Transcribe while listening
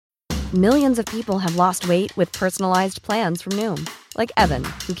Millions of people have lost weight with personalized plans from Noom. Like Evan,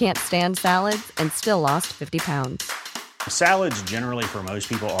 who can't stand salads and still lost 50 pounds. Salads generally for most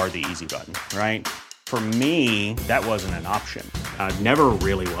people are the easy button, right? For me, that wasn't an option. I never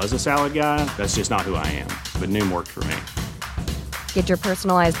really was a salad guy. That's just not who I am. But Noom worked for me. Get your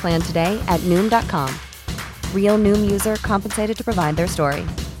personalized plan today at Noom.com. Real Noom user compensated to provide their story.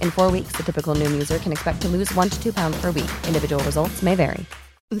 In 4 weeks, the typical Noom user can expect to lose 1 to 2 pounds per week. Individual results may vary.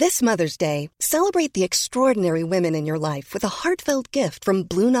 This Mother's Day, celebrate the extraordinary women in your life with a heartfelt gift from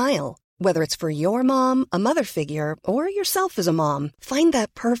Blue Nile. Whether it's for your mom, a mother figure, or yourself as a mom, find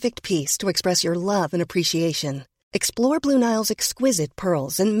that perfect piece to express your love and appreciation. Explore Blue Nile's exquisite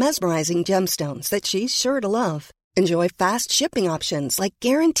pearls and mesmerizing gemstones that she's sure to love. Enjoy fast shipping options like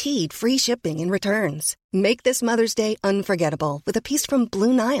guaranteed free shipping and returns. Make this Mother's Day unforgettable with a piece from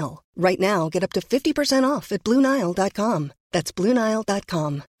Blue Nile. Right now, get up to 50% off at BlueNile.com. That's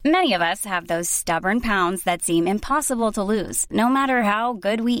BlueNile.com. Many of us have those stubborn pounds that seem impossible to lose, no matter how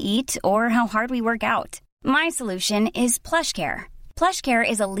good we eat or how hard we work out. My solution is PlushCare. PlushCare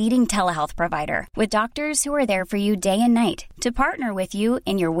is a leading telehealth provider with doctors who are there for you day and night to partner with you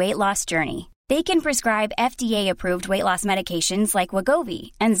in your weight loss journey. They can prescribe FDA-approved weight loss medications like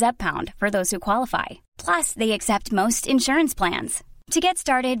Wegovy and Zepbound for those who qualify. Plus, they accept most insurance plans. To get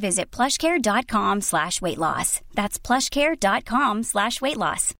started, visit plushcare.com/weightloss. That's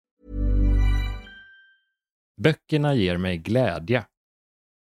plushcare.com/weightloss. Böckerna ger mig glädje.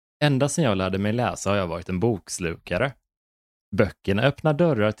 Ända sedan jag lärde mig läsa har jag varit en bokslukare. Böckerna öppnar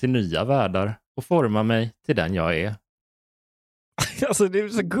dörrar till nya världar och formar mig till den jag är. Alltså det är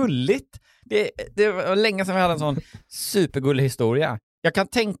så gulligt. Det var länge sedan vi hade en sån supergullig historia. Jag kan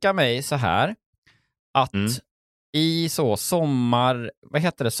tänka mig så här att i så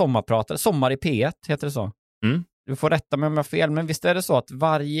sommarpratare, Sommar i P1 heter det så. Du får rätta mig om jag har fel, men visst är det så att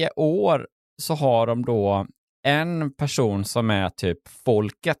varje år så har de då en person som är typ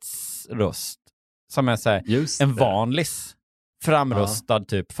folkets röst, som är så här, en vanlis framröstad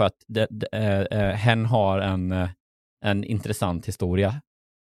typ för att hen har en intressant historia.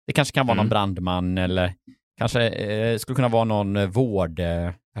 Det kanske kan vara någon brandman eller kanske skulle kunna vara någon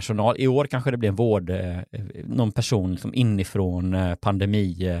vårdpersonal. I år kanske det blir någon person liksom inifrån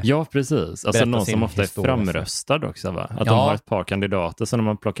pandemi. Ja, precis. Alltså någon som ofta är framröstad också, va? Att de har ett par kandidater som de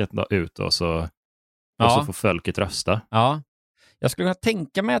har plockat ut och så får folket rösta. Ja. Jag skulle kunna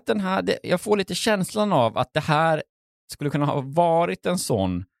tänka mig att jag får lite känslan av att det här skulle kunna ha varit en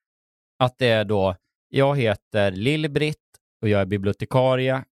sån, att det är då, jag heter Lill-Britt och jag är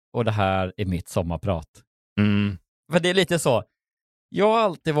bibliotekarie och det här är mitt sommarprat. För det är lite så, jag har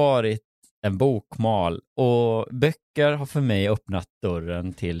alltid varit en bokmal och böcker har för mig öppnat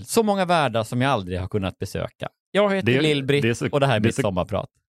dörren till så många världar som jag aldrig har kunnat besöka. Jag heter Lill-Britt och det här är mitt sommarprat.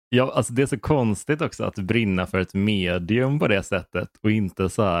 Ja, alltså det är så konstigt också att brinna för ett medium på det sättet och inte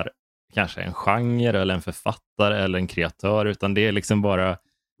så här kanske en genre eller en författare eller en kreatör, utan det är liksom bara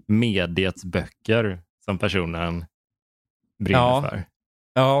mediets böcker som personen brinner för.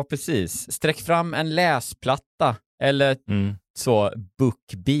 Ja, precis. Sträck fram en läsplatta eller så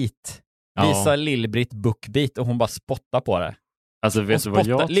BookBeat. Visa Lill-Britt BookBeat och hon bara spottar på det. Alltså vet du vad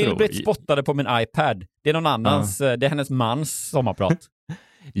jag tror? Lill-Britt spottade på min iPad. Det är någon annans, det är hennes mans sommarprat.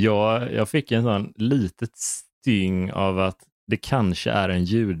 Jag fick en sån litet sting av att det kanske är en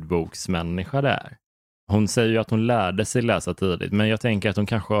ljudboksmänniska där. Hon säger ju att hon lärde sig läsa tidigt, men jag tänker att hon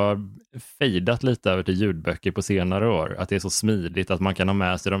kanske har fejdat lite över till ljudböcker på senare år. Att det är så smidigt att man kan ha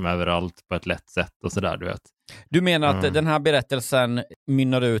med sig dem överallt på ett lätt sätt och sådär, du vet. Du menar att den här berättelsen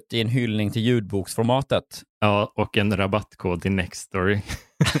mynnar ut i en hyllning till ljudboksformatet? Ja, och en rabattkod till Nextory.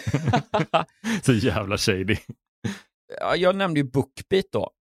 Så jävla shady. Ja, jag nämnde ju BookBeat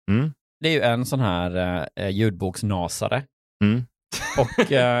då. Det är ju en sån här ljudboksnasare. Och,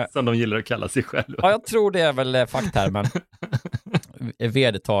 som de gillar att kalla sig själva. Ja, jag tror det är väl facktermen.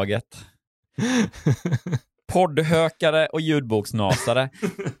 Vedertaget. Poddhökare och ljudboksnasare.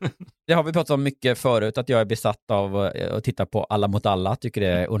 Det har vi pratat om mycket förut, att jag är besatt av att titta på Alla mot alla. Tycker det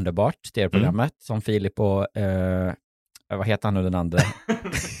är underbart, det programmet. Som Filip och vad heter han nu den andra?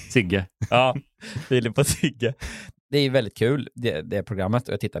 Sigge. Ja, Filip och Sigge. Det är väldigt kul, det programmet,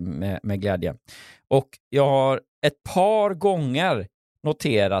 och jag tittar med glädje. Och jag har ett par gånger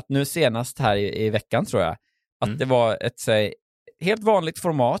noterat, nu senast här i veckan tror jag, att det var ett helt vanligt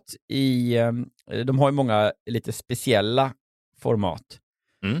format de har ju många lite speciella format.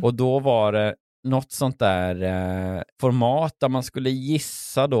 Och då var det något sånt där format där man skulle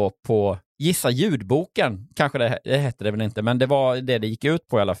gissa ljudboken. Kanske det hette det väl inte, men det var det gick ut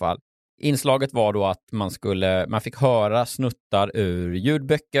på i alla fall. inslaget var då att man fick höra snuttar ur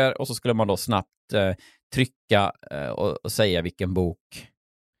ljudböcker och så skulle man då snabbt trycka och säga vilken bok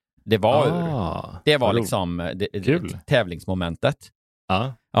det var ur. Det var liksom tävlingsmomentet.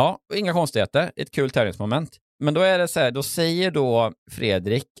 Ja, inga konstigheter. Ett kul tävlingsmoment. Men då är det så här, då säger då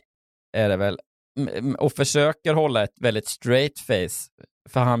Fredrik, är det väl, och försöker hålla ett väldigt straight face.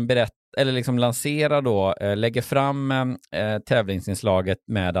 För han eller liksom lanserar då, lägger fram tävlingsinslaget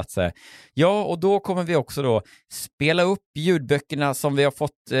med att säga, ja, och då kommer vi också då spela upp ljudböckerna som vi har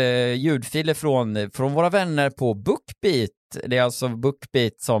fått ljudfiler från våra vänner på BookBeat. Det är alltså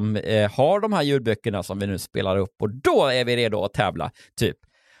BookBeat som har de här ljudböckerna som vi nu spelar upp, och då är vi redo att tävla, typ.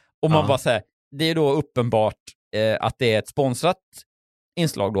 Och man bara säger, det är då uppenbart att det är ett sponsrat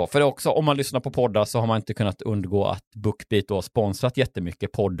inslag då. För också, om man lyssnar på poddar så har man inte kunnat undgå att BookBeat då har sponsrat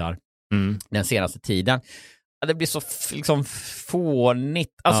jättemycket poddar den senaste tiden. Det blir så liksom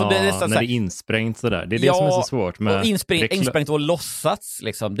fånigt. Alltså, det är nästan när det är insprängt sådär. Det är det som är så svårt med... Och insprängt och lossats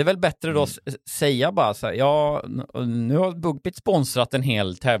liksom. Det är väl bättre då att säga bara så här, ja, nu har BookBeat sponsrat en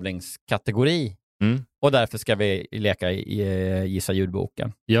hel tävlingskategori. Och därför ska vi leka gissa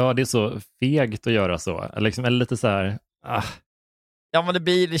ljudboken. Ja, det är så fegt att göra så. Eller lite så här... Ja, men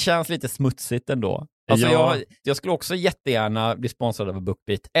det känns lite smutsigt ändå. Alltså jag skulle också jättegärna bli sponsrad av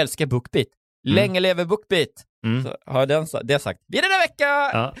BookBeat. Älskar BookBeat. Länge lever BookBeat. Så har jag det sagt. Vi är denna vecka!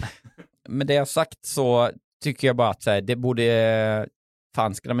 Ja. Med det sagt så tycker jag bara att så här, det borde...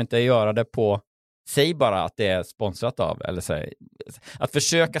 Fan, ska de inte göra det på... Säg bara att det är sponsrat av. Eller så här, att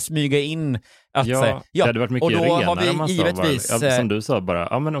försöka smyga in att det hade varit mycket renare har vi givetvis, som du sa bara,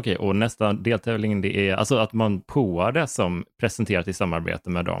 ja men okej, och nästa deltävling det är alltså att man påar det som presenterat i samarbete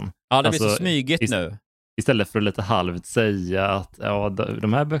med dem. Ja, det alltså, blir så smygigt nu. Istället för att lite halvt säga att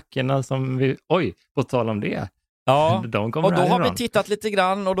de här böckerna som vi, på tal om det. Ja, och då har vi tittat lite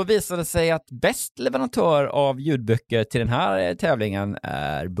grann och då visade det sig att bäst leverantör av ljudböcker till den här tävlingen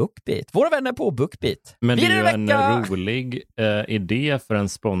är BookBeat. Våra vänner på BookBeat. Men det är ju en rolig idé för en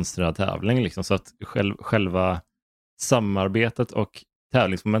sponsrad tävling liksom, så att själva samarbetet och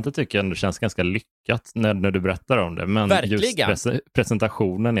tävlingsmomentet tycker jag ändå känns ganska lyckat när du berättar om det. Men verkligen. Just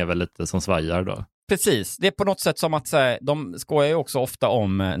presentationen är väl lite som svajar då. Precis, det är på något sätt som att de skojar ju också ofta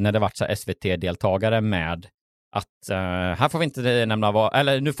om när det varit så SVT-deltagare med att här får vi inte nämna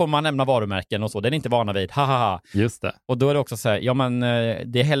eller nu får man nämna varumärken och så, det är inte vana vid, haha. Just det. Och då är det också så här, ja men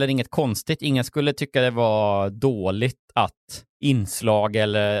det är heller inget konstigt, ingen skulle tycka det var dåligt att inslag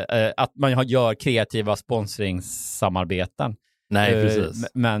eller att man gör kreativa sponsringssamarbeten. Nej, precis.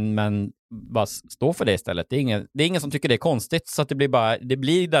 Men bara stå för det istället. Det är ingen som tycker det är konstigt, så att det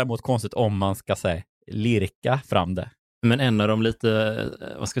blir däremot konstigt om man ska säga lirka fram det. Men en av dem lite,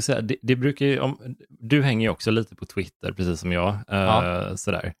 vad ska jag säga, det brukar ju, du hänger ju också lite på Twitter precis som jag,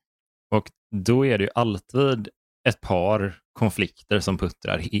 sådär. Och då är det ju alltid ett par konflikter som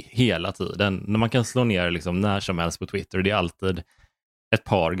puttrar hela tiden. När man kan slå ner liksom när som helst på Twitter, det är alltid ett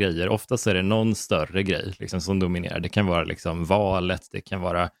par grejer. Oftast är det någon större grej liksom, som dominerar. Det kan vara liksom valet, det kan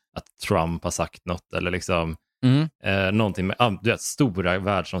vara att Trump har sagt något eller liksom någonting med stora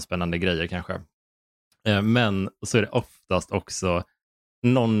världsomspännande grejer kanske. Men så är det oftast också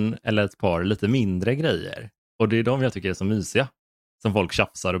någon eller ett par lite mindre grejer. Och det är de jag tycker är så mysiga, som folk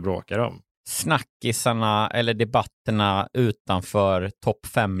tjafsar och bråkar om. Snackisarna eller debatterna utanför topp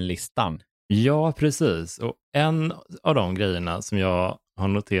 5-listan. Ja, precis. Och en av de grejerna som jag har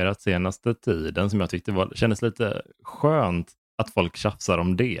noterat senaste tiden som jag tyckte kändes lite skönt att folk tjafsar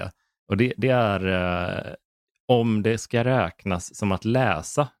om det. Och det är om det ska räknas som att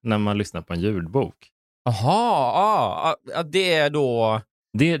läsa när man lyssnar på en ljudbok. Jaha, det är då...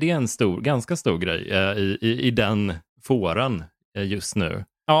 Det är en ganska stor grej i den fåran just nu.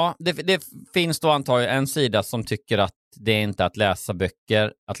 Ja, det finns då antagligen en sida som tycker att det är inte att läsa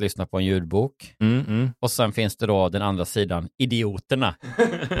böcker, att lyssna på en ljudbok. Och sen finns det då den andra sidan, idioterna.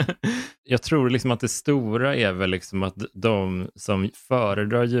 Jag tror liksom att det stora är väl liksom att de som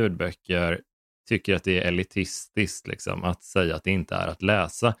föredrar ljudböcker tycker att det är elitistiskt liksom, att säga att det inte är att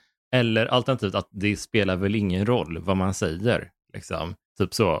läsa. Eller alternativt att det spelar väl ingen roll vad man säger. Liksom.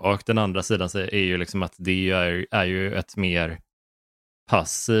 Typ så. Och den andra sidan är ju liksom att det är ju ett mer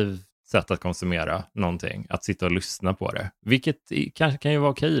passivt sätt att konsumera någonting. Att sitta och lyssna på det. Vilket kanske kan ju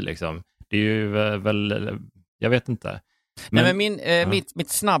vara okej liksom. Det är ju väl, jag vet inte. Men mitt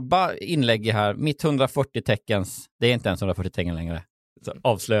snabba inlägg här, mitt 140 teckens, det är inte ens 140 tecken längre. Så,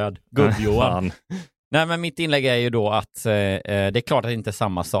 avslöjad. Gubb-Johan. Nej, men mitt inlägg är ju då att det är klart att det inte är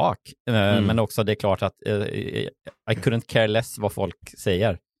samma sak. Men också det är klart att I couldn't care less vad folk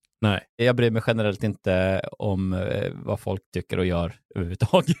säger. Nej. Jag bryr mig generellt inte om vad folk tycker och gör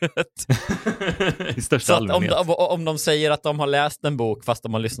överhuvudtaget. I största allmänhet. Om de säger att de har läst en bok fast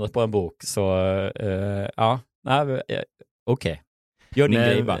de har lyssnat på en bok så okej. Gör din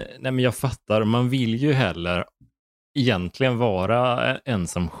grej va? Nej, men jag fattar. Man vill ju heller egentligen vara en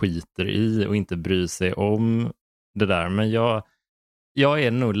som skiter i och inte bry sig om det där. Men jag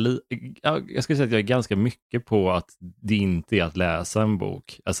är nog jag skulle säga att jag är ganska mycket på att det inte är att läsa en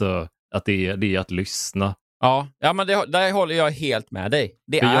bok. Alltså att det är att lyssna. Ja men där håller jag helt med dig.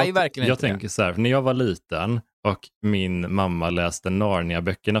 Det är ju verkligen jag inte tänker så här, för när jag var liten och min mamma läste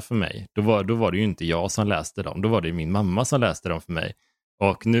Narnia-böckerna för mig, då var det ju inte jag som läste dem. Då var det ju min mamma som läste dem för mig.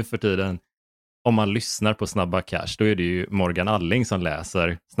 Och nu för tiden, om man lyssnar på Snabba Cash, då är det ju Morgan Alling som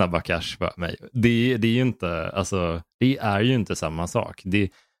läser Snabba Cash för mig. Det är ju inte, alltså, det är ju inte samma sak.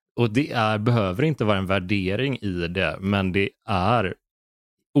 Behöver inte vara en värdering i det, men det är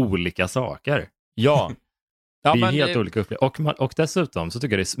olika saker. Ja. Det är helt olika upplevelser. Och dessutom så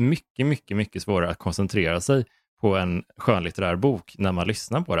tycker jag det är mycket, mycket, mycket svårare att koncentrera sig på en skönlitterär bok när man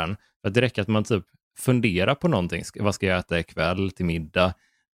lyssnar på den. För att det räcker att man typ funderar på någonting. Vad ska jag äta ikväll till middag?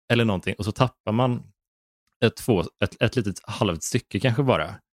 Eller någonting. Och så tappar man ett litet halvt stycke kanske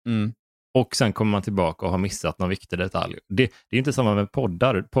bara. Mm. Och sen kommer man tillbaka och har missat någon viktig detalj. Det är inte samma med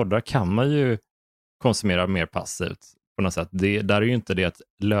poddar. Poddar kan man ju konsumera mer passivt på något sätt. Där är ju inte det ett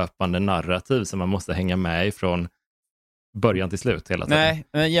löpande narrativ som man måste hänga med ifrån början till slut hela tiden. Nej,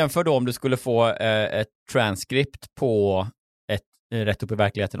 men jämför då om du skulle få ett transkript på ett Rätt upp i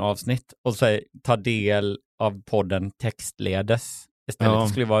verkligheten avsnitt och så ta del av podden textledes istället. Det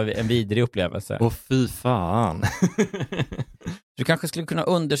skulle vara en vidrig upplevelse. Åh fy fan. Du kanske skulle kunna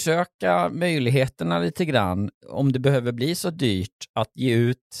undersöka möjligheterna lite grann om det behöver bli så dyrt att ge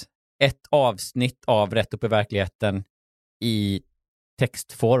ut ett avsnitt av Rätt upp i verkligheten i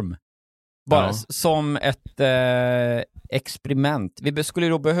textform. Bara som ett experiment. Vi skulle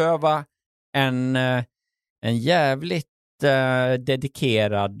då behöva en jävligt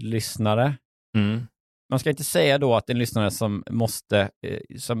dedikerad lyssnare. Mm. Man ska inte säga då att en lyssnare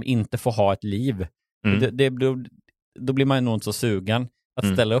som inte får ha ett liv. Då blir man nog inte så sugen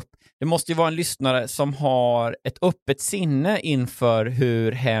att ställa upp. Det måste ju vara en lyssnare som har ett öppet sinne inför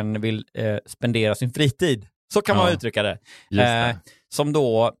hur hen vill spendera sin fritid. Så kan man uttrycka det. Som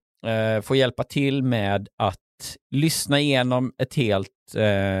då får hjälpa till med att lyssna igenom ett helt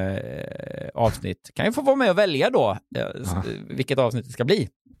avsnitt. Kan ju få vara med och välja då vilket avsnitt det ska bli.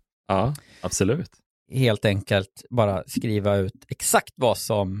 Ja, absolut. Helt enkelt bara skriva ut exakt vad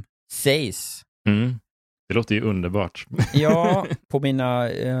som sägs. Det låter ju underbart. Ja, på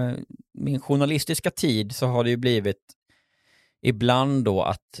min journalistiska tid så har det ju blivit ibland då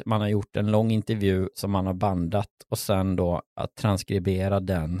att man har gjort en lång intervju som man har bandat och sen då att transkribera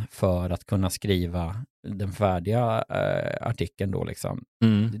den för att kunna skriva den färdiga artikeln då liksom.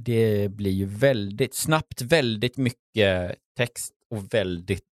 Det blir ju väldigt mycket text och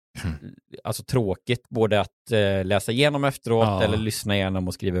väldigt alltså tråkigt både att läsa igenom efteråt eller lyssna igenom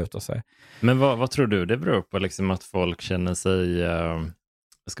och skriva ut och så. Men vad tror du det beror på liksom att folk känner sig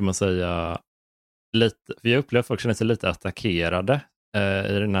ska man säga lite, för jag upplever att folk känner sig lite attackerade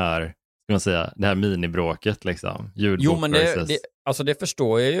i den här, ska man säga, det här minibråket liksom. Jo, men det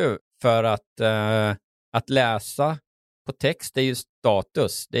förstår jag ju, för att läsa på text är ju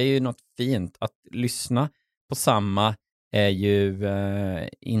status. Det är ju något fint. Att lyssna på samma är ju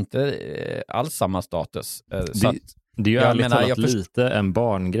inte alls samma status. Det är ju ärligt talat lite en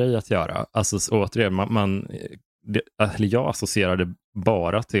barngrej att göra. Alltså återigen, jag associerar det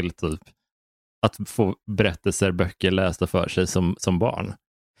bara till typ att få berättelser, böcker lästa för sig som barn.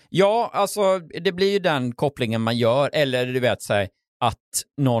 Ja, alltså det blir ju den kopplingen man gör. Eller du vet, så här, att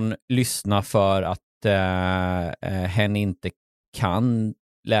någon lyssnar för att hen inte kan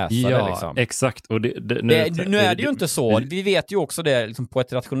läsa det liksom. Exakt. Och nu är det ju inte så. Vi vet ju också det liksom, på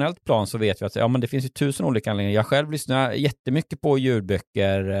ett rationellt plan så vet vi att men det finns ju 1000 olika anledningar. Jag själv lyssnar jättemycket på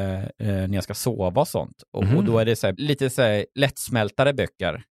ljudböcker när jag ska sova och sånt. Och då är det så här, lite så här, lättsmältare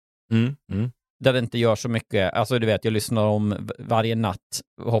böcker. Där det inte gör så mycket. Alltså du vet, jag lyssnar om varje natt,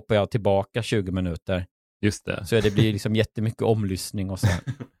 hoppar jag tillbaka 20 minuter. Just det. Så det blir liksom jättemycket omlyssning och så.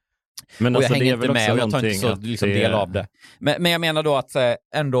 Men och alltså, jag hänger inte med och jag tar inte så liksom del av det. Men jag menar då att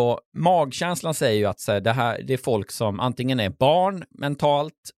ändå magkänslan säger ju att det är folk som antingen är barn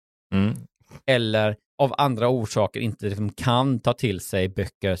mentalt eller av andra orsaker inte liksom kan ta till sig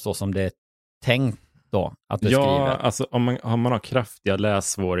böcker så som det är tänkt då att beskriva. Ja, alltså om man har kraftiga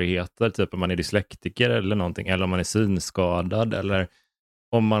lässvårigheter, typ om man är dyslektiker eller någonting, eller om man är synskadad, eller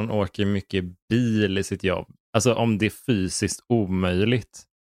om man åker mycket bil i sitt jobb. Alltså om det är fysiskt omöjligt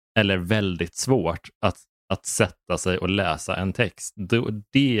eller väldigt svårt att sätta sig och läsa en text.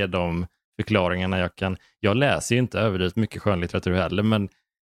 Det är de förklaringarna jag läser ju inte överdrivet mycket skönlitteratur heller, men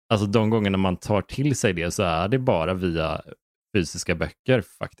alltså de gångerna man tar till sig det så är det bara via fysiska böcker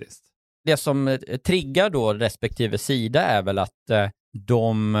faktiskt. Det som triggar då respektive sida är väl att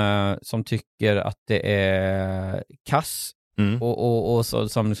de som tycker att det är kass och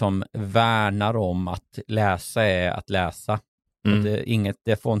som liksom värnar om att läsa är att läsa.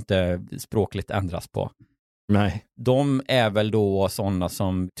 Det får inte språkligt ändras på. Nej. De är väl då sådana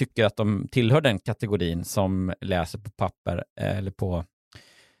som tycker att de tillhör den kategorin som läser på papper eller på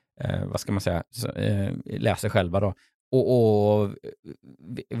vad ska man säga, läser själva då. Och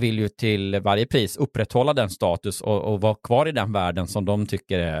vill ju till varje pris upprätthålla den status och vara kvar i den världen som de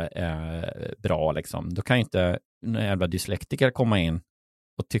tycker är bra liksom. Då kan ju inte en jävla dyslektiker komma in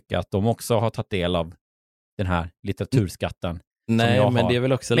och tycka att de också har tagit del av den här litteraturskatten. Nej, men det är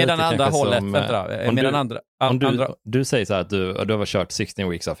väl också medan lite andra hållet, du säger så här att du har kört 16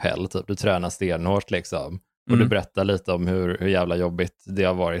 weeks of hell typ. Du tränar stenhårt liksom. Och du berättar lite om hur jävla jobbigt det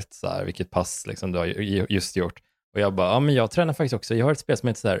har varit så här, vilket pass liksom du har just gjort. Och jag bara, men jag tränar faktiskt också. Jag har ett spel som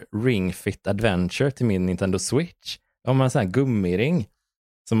heter så här Ring Fit Adventure till min Nintendo Switch. Om man har en sån här gummiring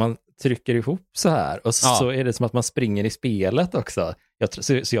som man trycker ihop så här. Och så är det som att man springer i spelet också.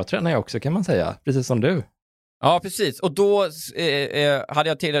 Så jag tränar ju också kan man säga, precis som du. Ja, precis. Och då hade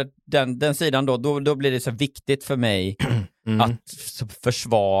jag till den sidan då blir det så viktigt för mig att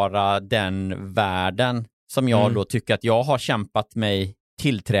försvara den världen som jag då tycker att jag har kämpat mig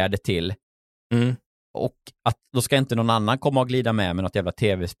tillträde till. Och att då ska inte någon annan komma och glida med något jävla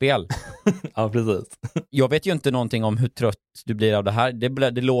tv-spel. Ja, precis. Jag vet ju inte någonting om hur trött du blir av det här.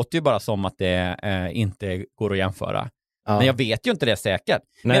 Det låter ju bara som att det inte går att jämföra. Ja. Men jag vet ju inte det säkert.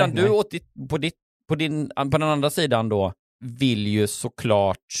 Medan du på den andra sidan då vill ju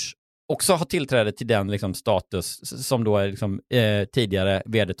såklart också ha tillträde till den liksom status som då är liksom, tidigare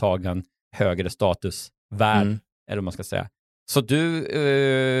vedertagen högre statusvärd, eller vad man ska säga. Så du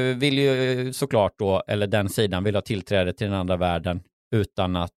vill ju såklart då, eller den sidan vill ha tillträde till den andra världen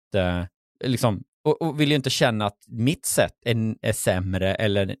utan att liksom, och vill ju inte känna att mitt sätt är sämre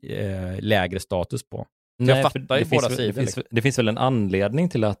eller lägre status på. Nej, jag fattar ju båda sidor. Det finns väl en anledning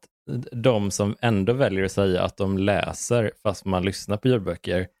till att de som ändå väljer att säga att de läser fast man lyssnar på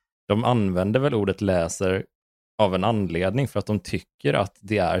ljudböcker, de använder väl ordet läser av en anledning för att de tycker att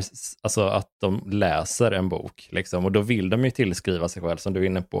det är, alltså att de läser en bok liksom, och då vill de ju tillskriva sig själv, som du är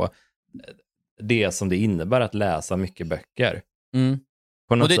inne på, det som det innebär att läsa mycket böcker.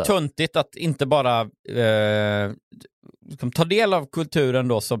 Och det är tuntigt att inte bara ta del av kulturen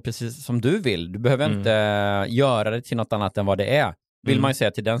då som precis som du vill. Du behöver inte göra det till något annat än vad det är, vill man ju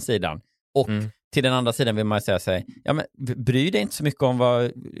säga till den sidan. Och till den andra sidan vill man ju säga sig, ja men bry dig inte så mycket om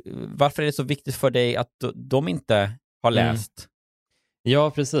varför är det så viktigt för dig att de inte har läst.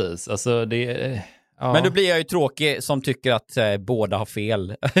 Ja, precis. Alltså det... Ja. Men då blir jag ju tråkig som tycker att båda har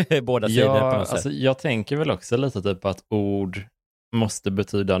fel. Båda sidor på något sätt. Alltså, jag tänker väl också lite typ att ord måste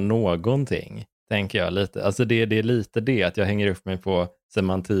betyda någonting, tänker jag lite. Alltså det är lite det att jag hänger upp mig på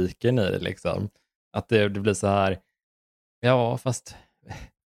semantiken i liksom. Att det blir så här, ja fast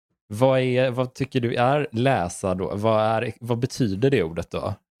vad tycker du är läsa då? Vad betyder det ordet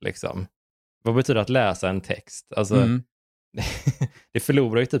då? Liksom? Vad betyder att läsa en text? Alltså det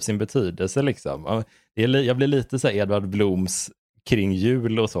förlorar ju typ sin betydelse liksom. Jag blir lite så här Edvard Bloms kring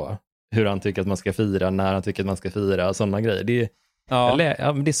jul och så. Hur han tycker att man ska fira, när han tycker att man ska fira, sådana grejer. Det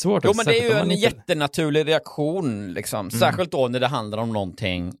är svårt. Jo, men det är ju en jättenaturlig reaktion liksom. Särskilt då när det handlar om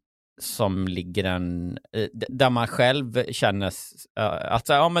någonting som ligger där man själv känner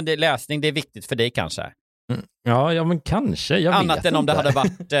att men läsning, det är viktigt för dig kanske. Ja, men kanske. Jag annat vet än om inte. det hade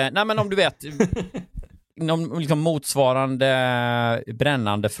varit nej, men om du vet någon liksom motsvarande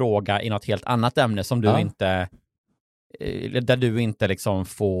brännande fråga i något helt annat ämne som du inte där du inte liksom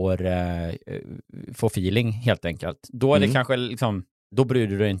får feeling helt enkelt. Då är det kanske liksom, då bryr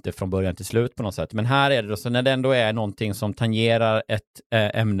du dig inte från början till slut på något sätt. Men här är det då, så när det ändå är någonting som tangerar ett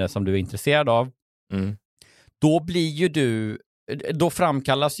ämne som du är intresserad av, då blir ju då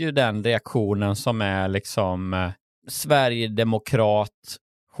framkallas ju den reaktionen som är liksom Sverigedemokrat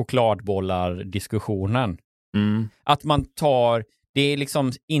chokladbollar-diskussionen. Att man tar, det är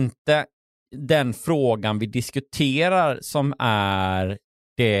liksom inte den frågan vi diskuterar som är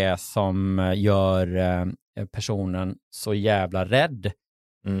det som gör personen så jävla rädd.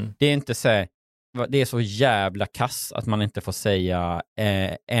 Det är inte så, det är så jävla kass att man inte får säga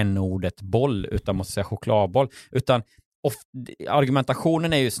n-ordet boll utan måste säga chokladboll. Utan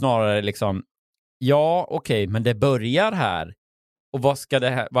argumentationen är ju snarare liksom, ja okej, men det börjar här. Och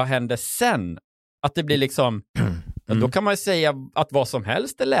vad händer sen? Att det blir liksom, då kan man ju säga att vad som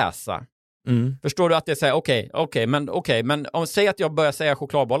helst är läsa. Förstår du att det säger okej, men om säg att jag börjar säga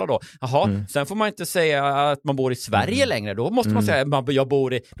chokladbollar då. Jaha, sen får man inte säga att man bor i Sverige längre. Då måste man säga att jag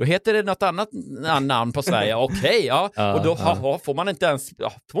bor i, då heter det något annat namn på Sverige. Okej, och då får man inte ens,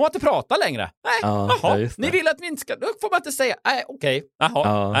 får man inte prata längre. Nej, ni vill att vi inte ska, då får man inte säga, nej, okej,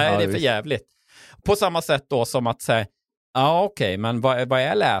 nej, det är för jävligt. På samma sätt då som att säga, men vad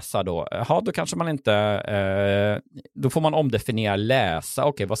är läsa då? Då kanske man inte, då får man omdefiniera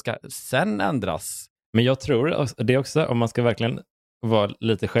läsa. Vad ska sen ändras? Men jag tror det också, om man ska verkligen vara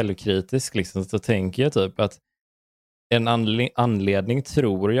lite självkritisk liksom, så tänker jag typ att en anledning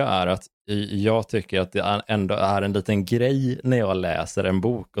tror jag är att jag tycker att det ändå är en liten grej när jag läser en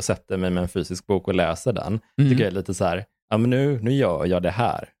bok och sätter mig med en fysisk bok och läser den. Tycker jag är lite så här, men nu gör jag det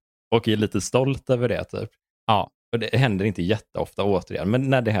här. Och är lite stolt över det typ. Ja. Och det händer inte jätteofta återigen, men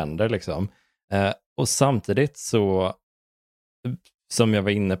när det händer liksom. Och samtidigt så, som jag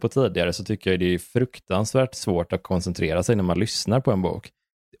var inne på tidigare, så tycker jag det är fruktansvärt svårt att koncentrera sig när man lyssnar på en bok.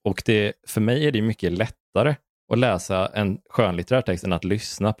 Och för mig är det mycket lättare att läsa en skönlitterär text än att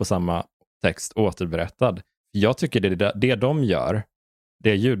lyssna på samma text återberättad. Jag tycker det de gör,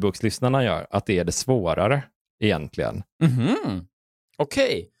 det ljudbokslyssnarna gör, att det är det svårare egentligen.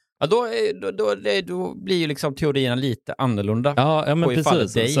 Okej. Ja, då blir ju liksom teorierna lite annorlunda. Ja, men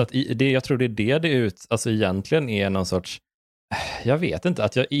precis. Så att jag tror det alltså egentligen är någon sorts, jag vet inte,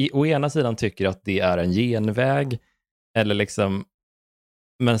 att jag å ena sidan tycker att det är en genväg, eller liksom,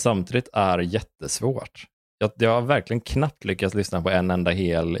 men samtidigt är jättesvårt. Jag har verkligen knappt lyckats lyssna på en enda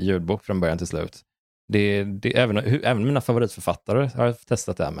hel ljudbok från början till slut. Även mina favoritförfattare har jag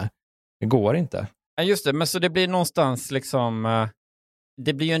testat det här med. Det går inte. Ja, just det, men så det blir någonstans liksom,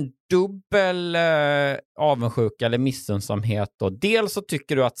 det blir ju en dubbel avundsjuka eller missunnsamhet då. Dels så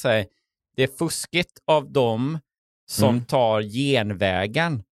tycker du att det är fuskigt av dem som tar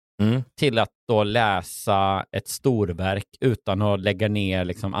genvägen till att då läsa ett storverk utan att lägga ner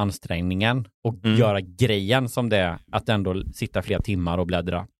liksom ansträngningen och göra grejen som det är att ändå sitta flera timmar och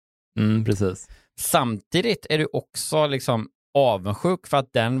bläddra. Precis. Samtidigt är du också liksom avundsjuk för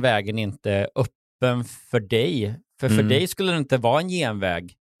att den vägen inte är öppen för dig. För dig skulle det inte vara en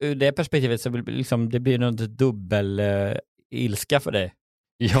genväg. Ur det perspektivet så liksom, det blir något dubbel ilska för dig.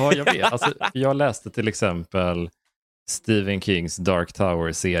 Ja, jag vet. Alltså, jag läste till exempel Stephen Kings Dark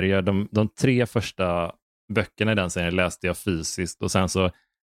Tower-serie. De 3 första böckerna i den serien läste jag fysiskt. Och sen så...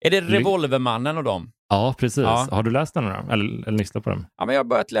 Är det Revolvermannen och dem? Ja, precis. Ja. Har du läst den då? Eller lyssnat på dem? Ja, men jag har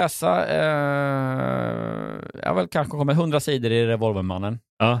börjat läsa... jag har väl kanske kommit 100 sidor i Revolvermannen.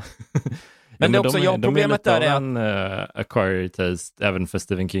 Ja. Men det är också, problemet där är en acquired taste även för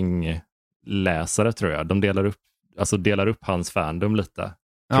Stephen King-läsare, tror jag. De delar upp hans fandom lite.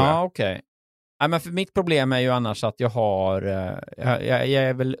 Ja, okej. Ja, men för mitt problem är ju annars att jag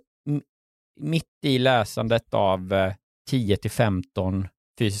är väl mitt i läsandet av 10-15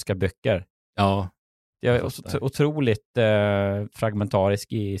 fysiska böcker. Ja. Jag är otroligt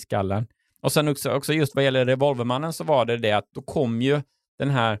fragmentarisk i skallen. Och sen också just vad gäller Revolvermannen så var det att då kom ju den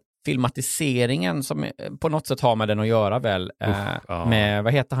här filmatiseringen som på något sätt har med den att göra väl. Med,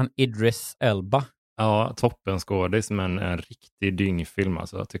 vad heter han? Idris Elba. Ja, toppenskådis, men en riktig dyngfilm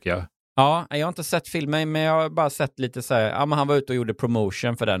alltså, tycker jag. Ja, jag har inte sett filmen, men jag har bara sett lite så här, men han var ute och gjorde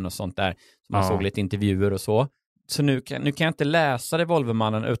promotion för den och sånt där. Så man såg lite intervjuer och så. Så nu kan jag inte läsa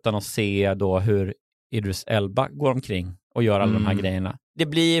Revolvermannen utan att se då hur Idris Elba går omkring och gör alla de här grejerna. Det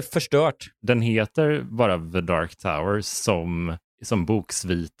blir förstört. Den heter bara The Dark Tower som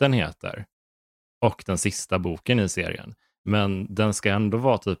boksviten heter. Och den sista boken i serien. Men den ska ändå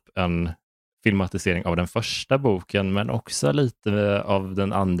vara typ en filmatisering av den första boken, men också lite av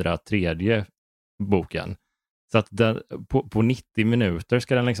den andra, tredje boken. Så att den, på 90 minuter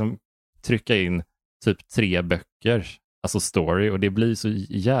ska den liksom trycka in typ 3 böcker, alltså story, och det blir så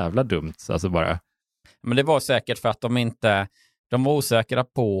jävla dumt, alltså bara. Men det var säkert för att de var osäkra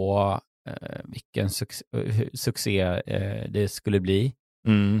på vilken succé det skulle bli.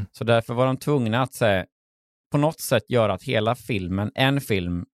 Så därför var de tvungna att på något sätt göra att hela filmen, en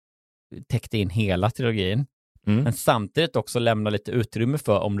film täckte in hela trilogin. Men samtidigt också lämna lite utrymme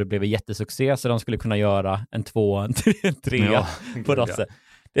för om det blev en jättesuccé så de skulle kunna göra en 2, en 3 på något sätt.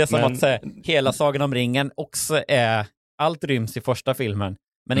 Det är som att säga, hela Sagan om ringen också är, allt ryms i första filmen,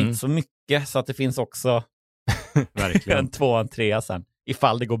 men inte så mycket så att det finns också en 2, en 3 sen,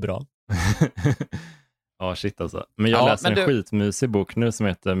 ifall det går bra. Ja, shit alltså. Men jag läser en skitmysig bok nu som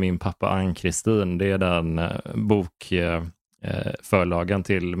heter Min pappa Ann-Kristin. Det är den förlagen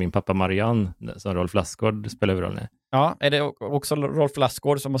till Min pappa Marianne som Rolf Lassgård spelar överallt. Ja, är det också Rolf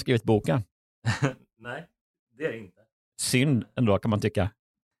Lassgård som har skrivit boken? Nej, det är det inte. Synd ändå, kan man tycka.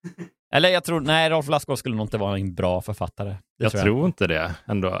 Eller jag tror, nej, Rolf Lassgård skulle nog inte vara en bra författare. Jag tror inte det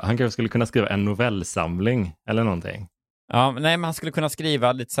ändå. Han kanske skulle kunna skriva en novellsamling eller någonting. Ja, nej, men han skulle kunna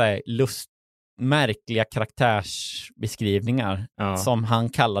skriva lite så här märkliga karaktärsbeskrivningar som han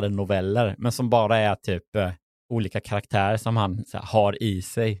kallade noveller, men som bara är typ olika karaktärer som han så här, har i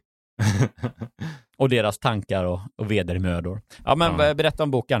sig. Och deras tankar och vedermödor. Ja, men berätta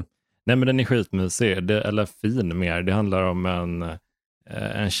om boken. Nej, men den är skitmysig, eller fin mer. Det handlar om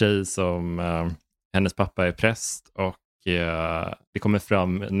en tjej som hennes pappa är präst och det kommer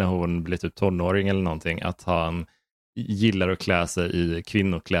fram när hon blir typ tonåring eller någonting att han gillar att klä sig i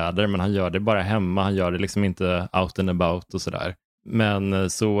kvinnokläder, men han gör det bara hemma. Han gör det liksom inte out and about och sådär. Men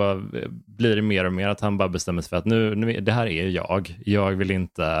så blir det mer och mer att han bara bestämmer sig för att nu det här är jag vill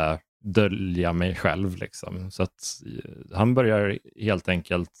inte dölja mig själv liksom. Så att han börjar helt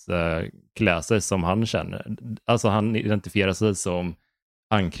enkelt klä sig som han känner. Alltså han identifierar sig som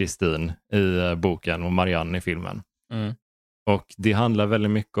Ann-Kristin i boken och Marianne i filmen. Och det handlar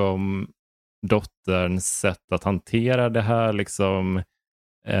väldigt mycket om dotterns sätt att hantera det här liksom.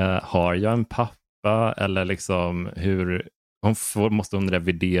 Har jag en pappa, eller liksom hur måste hon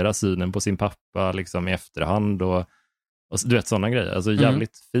revidera synen på sin pappa liksom i efterhand och du vet, sådana grejer. Alltså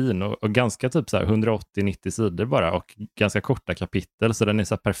jävligt fin och ganska typ så här 180-90 sidor bara och ganska korta kapitel, så den är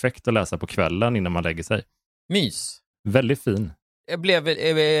så här perfekt att läsa på kvällen innan man lägger sig. Mys. Väldigt fin. Blev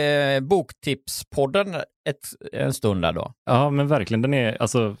boktipspodden en stund där då? Ja, men verkligen. Den är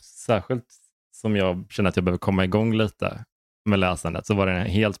alltså särskilt som jag känner att jag behöver komma igång lite med läsandet, så var det en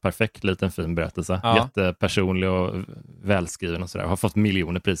helt perfekt liten fin berättelse. Ja. Jättepersonlig och välskriven och sådär. Har fått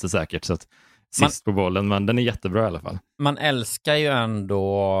miljoner priser säkert, så att sist på bollen, men den är jättebra i alla fall. Man älskar ju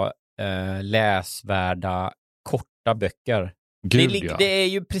ändå läsvärda korta böcker. Gud, det är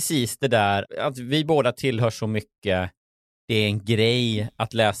ju precis det där att vi båda tillhör så mycket. Det är en grej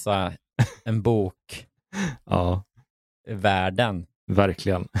att läsa en bok. Ja. Världen.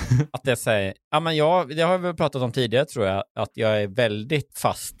 Verkligen. Att det säger, det har vi pratat om tidigare tror jag, att jag är väldigt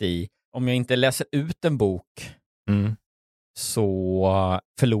fast i, om jag inte läser ut en bok så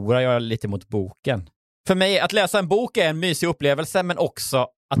förlorar jag lite mot boken. För mig, att läsa en bok är en mysig upplevelse, men också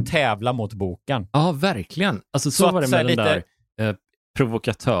att tävla mot boken. Ja, verkligen. Alltså så var det med den där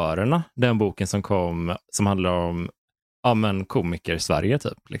Provokatörerna, den boken som kom, som handlar om komiker Sverige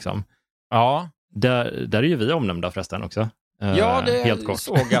typ, liksom. Ja. Där är ju vi omnämnda förresten också. Ja, det helt kort.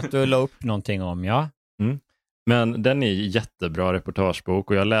 Såg att du la upp någonting om, ja. Men den är jättebra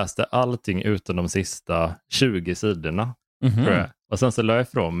reportagebok och jag läste allting utan de sista 20 sidorna. Tror jag. Och sen så la jag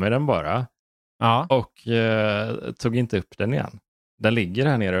ifrån mig den bara. Ja. Och tog inte upp den igen. Den ligger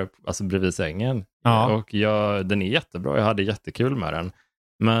här nere, alltså bredvid sängen. Ja. Och den är jättebra, jag hade jättekul med den.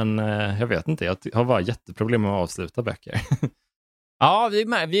 Men jag vet inte, jag har bara jätteproblem med att avsluta böcker. Ja,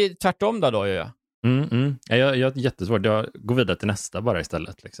 vi är tvärtom då ju. Jag har jättesvårt. Jag går vidare till nästa bara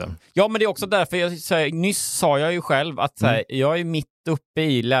istället. Liksom. Ja, men det är också därför nyss sa jag ju själv att jag är mitt uppe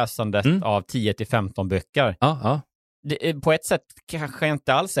i läsandet av 10-15 böcker. Ja. På ett sätt kanske jag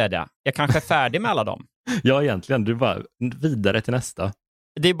inte alls är det. Jag kanske är färdig med alla dem. Ja, egentligen. Du bara vidare till nästa.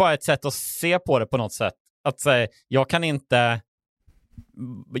 Det är bara ett sätt att se på det på något sätt. Att säga, jag kan inte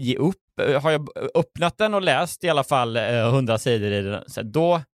ge upp. Har jag öppnat den och läst i alla fall 100 sidor i den, så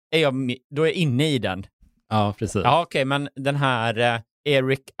då är jag inne i den. Ja, precis. Ja, okej, men den här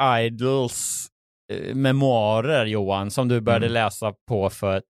Eric Idles memoarer, Johan, som du började läsa på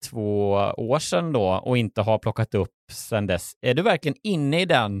för 2 år sedan då och inte har plockat upp sedan dess. Är du verkligen inne i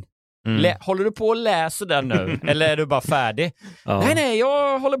den? Håller du på att läsa den nu? Eller är du bara färdig? Ja. Nej,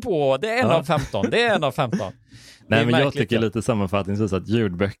 jag håller på. Det är en av 15. Det är en av 15. Nej, men jag tycker lite sammanfattningsvis att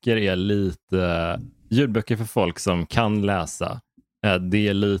ljudböcker är lite... Ljudböcker för folk som kan läsa. Det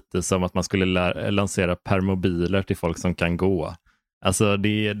är lite som att man skulle lansera permobiler till folk som kan gå. Alltså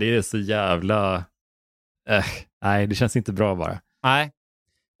det är så jävla... nej, det känns inte bra bara. Nej.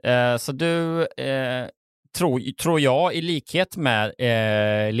 Så du... tror jag, i likhet med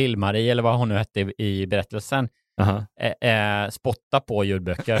Lill-Marie, eller vad hon nu hette i berättelsen, spotta på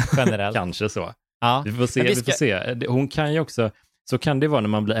ljudböcker generellt. Kanske så. Ja. Vi får se. Hon kan ju också, så kan det vara när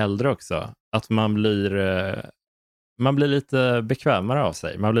man blir äldre också, att man blir lite bekvämare av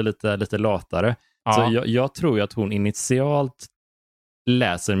sig. Man blir lite latare. Ja. Så jag tror ju att hon initialt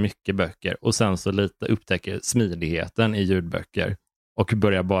läser mycket böcker och sen så lite upptäcker smidigheten i ljudböcker och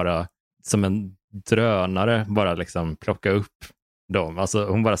börjar bara som en drönare bara liksom plocka upp dem. Alltså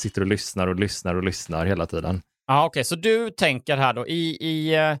hon bara sitter och lyssnar hela tiden. Ja, okej. Så du tänker här då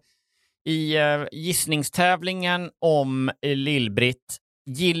i i gissningstävlingen om Lill-Britt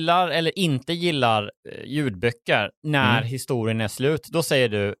gillar eller inte gillar ljudböcker när historien är slut,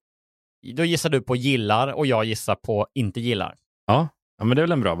 då gissar du på gillar och jag gissar på inte gillar. Ja, men det är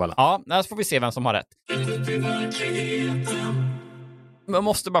väl en bra balans. Ja, så får vi se vem som har rätt. Man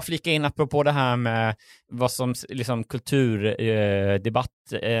måste bara flika in apropå det här med vad som liksom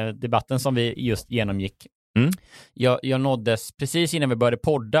kulturdebatten som vi just genomgick. Jag nåddes precis innan vi började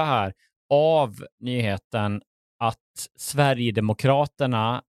podda här av nyheten att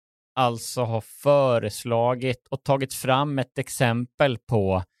Sverigedemokraterna alltså har föreslagit och tagit fram ett exempel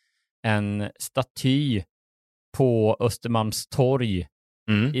på en staty på Östermalmstorg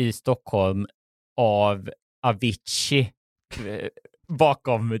i Stockholm av Avicii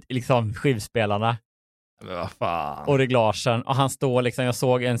bakom liksom skivspelarna. Men vad fan. Och reglagen. Och han står liksom, jag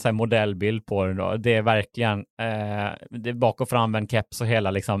såg en sån här modellbild på den då. Det är verkligen det är bak och fram en keps och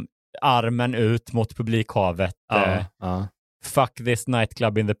hela liksom armen ut mot publikhavet. Fuck this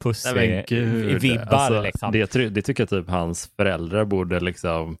nightclub in the pussy. Nej, i vibbar alltså, liksom. Det tycker jag typ hans föräldrar borde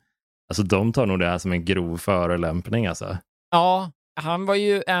liksom, alltså de tar nog det här som en grov förolämpning alltså. Ja, han var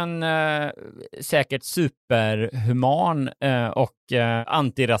ju en säkert superhuman och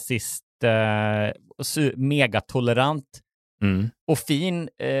antirasist, megatolerant och fin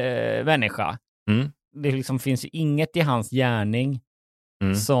människa. Det liksom finns ju inget i hans gärning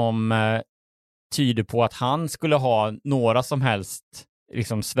som tyder på att han skulle ha några som helst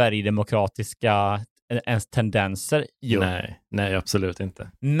liksom sverigedemokratiska ens tendenser. Nej, absolut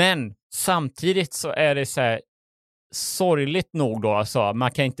inte. Men samtidigt så är det så här sorgligt nog då, alltså,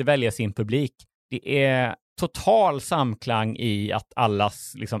 man kan inte välja sin publik. Det är total samklang i att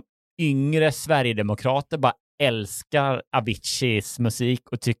allas liksom yngre Sverigedemokrater bara älskar Aviciis musik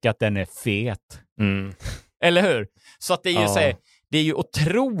och tycker att den är fet. Eller hur? Så att det är ju så här, det är ju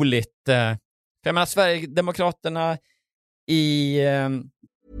otroligt för jag menar Sverigedemokraterna i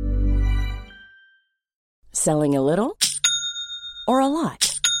Selling a little or a lot?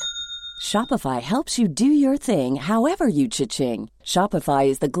 Shopify helps you do your thing however you cha-ching. Shopify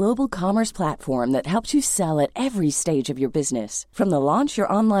is the global commerce platform that helps you sell at every stage of your business. From the launch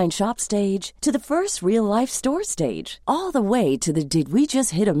your online shop stage to the first real-life store stage, all the way to the did we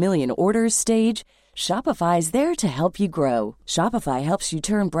just hit a million orders stage. Shopify is there to help you grow. Shopify helps you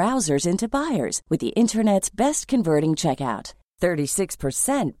turn browsers into buyers with the internet's best converting checkout.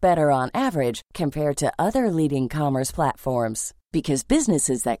 36% better on average compared to other leading commerce platforms. Because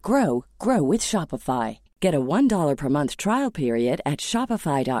businesses that grow, grow with Shopify. Get a $1 per month trial period at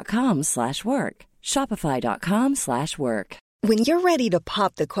shopify.com/work. Shopify.com/work. When you're ready to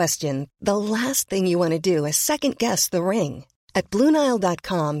pop the question, the last thing you want to do is second-guess the ring. At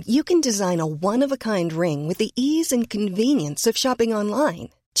BlueNile.com, you can design a one-of-a-kind ring with the ease and convenience of shopping online.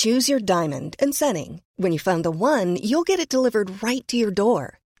 Choose your diamond and setting. When you find the one, you'll get it delivered right to your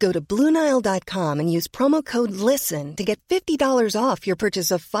door. Go to BlueNile.com and use promo code LISTEN to get $50 off your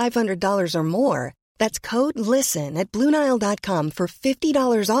purchase of $500 or more. That's code LISTEN at BlueNile.com for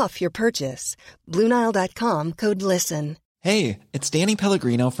 $50 off your purchase. BlueNile.com, code LISTEN. Hey, it's Danny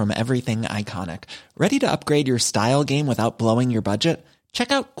Pellegrino from Everything Iconic. Ready to upgrade your style game without blowing your budget?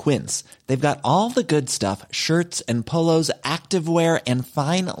 Check out Quince. They've got all the good stuff, shirts and polos, activewear, and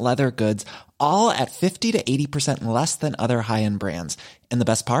fine leather goods, all at 50 to 80% less than other high-end brands. And the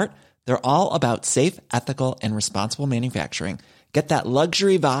best part? They're all about safe, ethical, and responsible manufacturing. Get that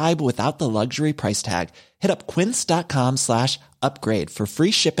luxury vibe without the luxury price tag. Hit up quince.com/upgrade for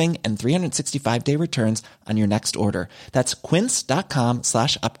free shipping and 365-day returns on your next order. That's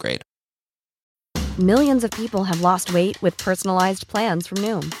quince.com/upgrade. Millions of people have lost weight with personalized plans from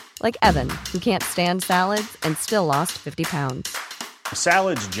Noom. Like Evan, who can't stand salads and still lost 50 pounds.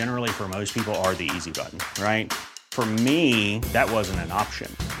 Salads generally for most people are the easy button, right? For me, that wasn't an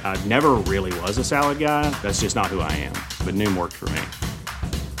option. I never really was a salad guy. That's just not who I am. But Noom worked for me.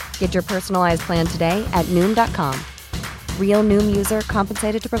 Get your personalized plan today at Noom.com. Real Noom user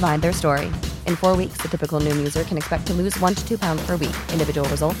compensated to provide their story. In 4 weeks, the typical Noom user can expect to lose 1 to 2 pounds per week. Individual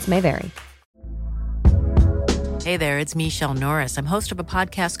results may vary. Hey there, it's Michelle Norris. I'm host of a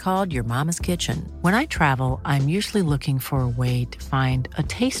podcast called Your Mama's Kitchen. When I travel, I'm usually looking for a way to find a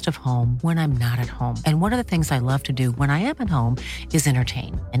taste of home when I'm not at home. And one of the things I love to do when I am at home is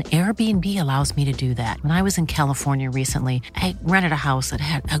entertain. And Airbnb allows me to do that. When I was in California recently, I rented a house that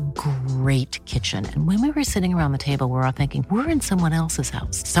had a great kitchen. And when we were sitting around the table, we were all thinking, we're in someone else's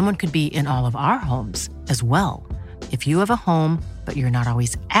house. Someone could be in all of our homes as well. If you have a home, but you're not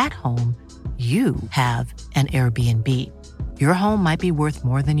always at home, you have an Airbnb. Your home might be worth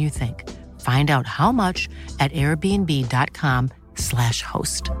more than you think. Find out how much at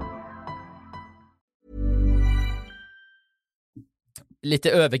airbnb.com/host.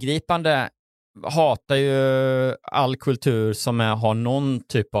 lite övergripande hatar ju all kultur som har någon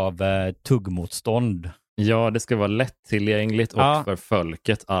typ av tuggmotstånd. Ja, det ska vara lättillgängligt och för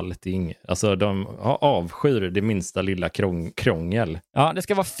folket allting. Alltså de avskyr det minsta lilla krångel. Ja, det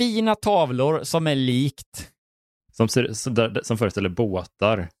ska vara fina tavlor som är likt. Som föreställer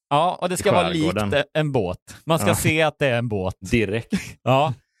båtar. Ja, och det ska vara likt en båt. Man ska se att det är en båt. Direkt.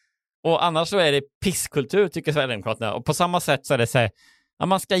 Ja. Och annars så är det pisskultur, tycker Sverigedemokraterna. Och på samma sätt så är det så här, ja,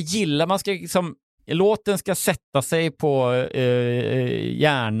 man ska gilla, man ska liksom, låten ska sätta sig på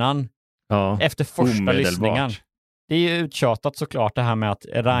hjärnan efter första lyssningen. Det är ju uttjatat såklart det här med att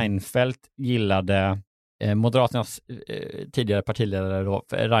Reinfeldt gillade Moderaternas tidigare partiledare då,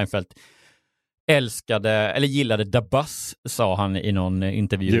 Reinfeldt gillade The Bus, sa han i någon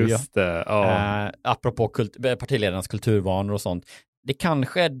intervju. Just det, ja. Apropå partiledarnas kulturvanor och sånt. Det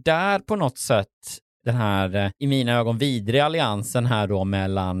kanske är där på något sätt den här, i mina ögon, vidriga alliansen här då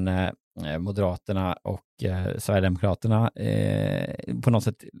mellan Moderaterna och Sverigedemokraterna på något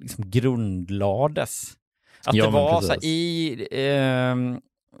sätt liksom grundlades. Att det var så i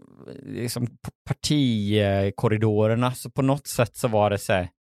liksom partikorridorerna, så på något sätt så var det så här,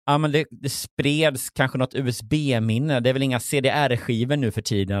 ja, men det spreds kanske något USB-minne. Det är väl inga CDR-skivor nu för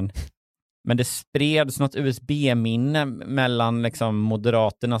tiden. Men det spreds något USB-minne mellan liksom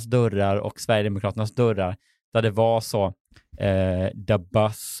Moderaternas dörrar och Sverigedemokraternas dörrar. Där det var så The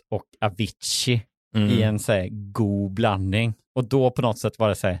Bus och Avicii i en så här god blandning. Och då på något sätt var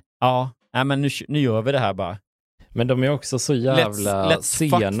det så här, men nu gör vi det här bara. Men de är också så jävla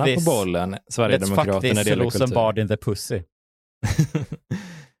sena på bollen, Sverigedemokraterna, när det gäller kultur. Bard in the pussy.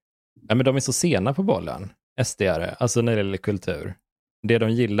 Ja, men de är så sena på bollen, SD-are, alltså när det gäller kultur. Det de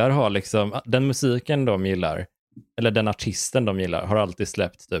gillar har liksom, den musiken de gillar, eller den artisten de gillar, har alltid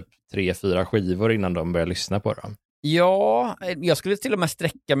släppt typ 3-4 skivor innan de börjar lyssna på dem. Ja, jag skulle till och med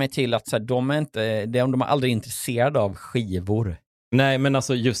sträcka mig till att så här, de är aldrig intresserade av skivor. Nej, men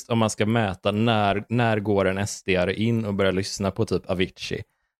alltså just om man ska mäta när går en SD-are in och börjar lyssna på typ Avicii.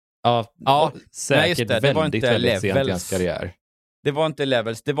 Ja, säkert, nej, just det. Det var inte väldigt sent i hans karriär. Det var inte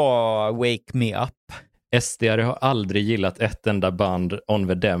Levels, det var Wake Me Up. SD-are har aldrig gillat ett enda band on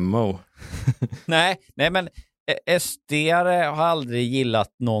the demo. nej, men SD-are har aldrig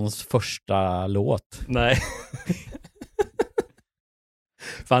gillat någons första låt. Nej.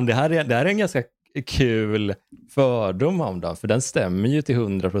 Fan, det här är en ganska kul fördom om dem, för den stämmer ju till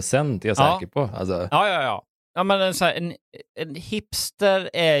 100%, är jag säker på. Alltså. Ja. Ja, men en hipster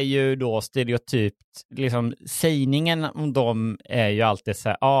är ju då stereotypt, liksom sägningen om dem är ju alltid så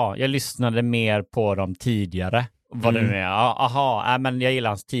här, jag lyssnade mer på dem tidigare. Vad det nu är. Men jag gillar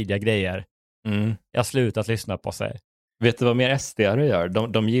hans tidiga grejer. Jag har slutat lyssna på sig. Vet du vad mer SD-are gör?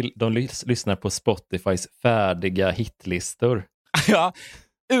 De lyssnar på Spotifys färdiga hitlistor. Ja,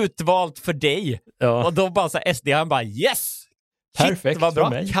 utvalt för dig. Ja. Och då bara så här, SD-aren bara, yes! Perfekt, vad bra,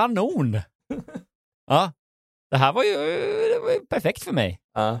 mig. Kanon! Ja. Det här var ju perfekt för mig.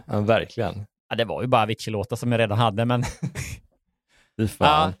 Ja, verkligen. Ja, det var ju bara Avicii-låtar som jag redan hade, men... Fy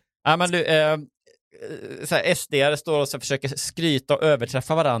fan. Ja, men du, SD-are står och så försöker skryta och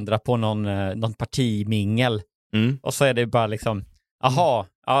överträffa varandra på någon partimingel. Och så är det bara liksom,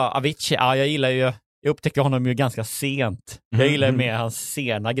 Avicii, jag gillar ju, jag upptäckte honom ju ganska sent. Jag gillar ju med hans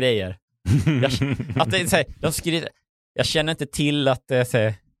sena grejer. Jag känner inte till att det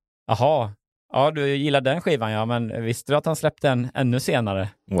säger, ja, du gillar den skivan, ja, men visste du att han släppte den ännu senare?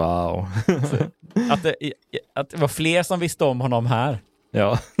 Wow. Att det var fler som visste om honom här.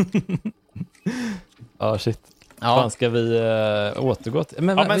 Ja. Shit. Ja. Fan, ska vi återgå till...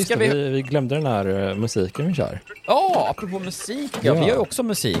 Men ska vi glömde den här musiken vi kör. Apropå musik. Ja, vi gör ju också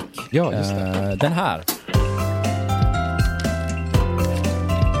musik. Ja, just det. Den här.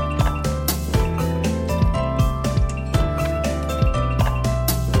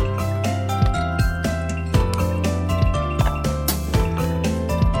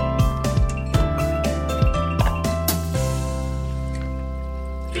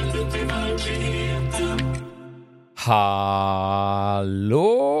 Hallå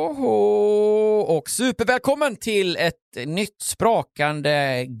och supervälkommen till ett nytt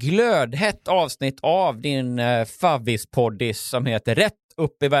sprakande glödhett avsnitt av din favvispoddis som heter Rätt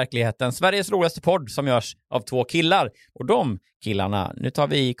upp i verkligheten. Sveriges roligaste podd som görs av 2 killar. Och de killarna, nu tar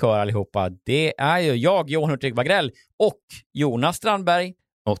vi i kör allihopa, det är ju jag, Johan Hurtig Wagrell, och Jonas Strandberg.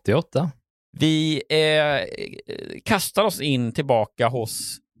 88. Vi kastar oss in tillbaka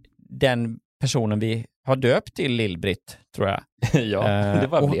hos den personen vi har döpt till Lill-Britt, tror jag. Ja, det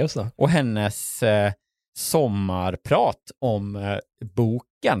var blev så. Och hennes sommarprat om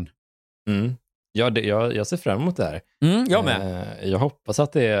boken. Ja, jag ser fram emot det här. Jag med. Jag hoppas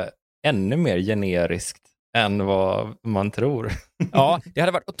att det är ännu mer generiskt än vad man tror. Ja, det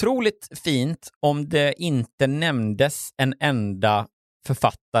hade varit otroligt fint om det inte nämndes en enda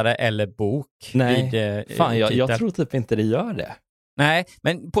författare eller bok. Nej, jag tror typ inte det gör det. Nej,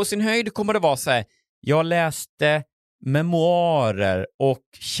 men på sin höjd kommer det vara så här: jag läste memoarer och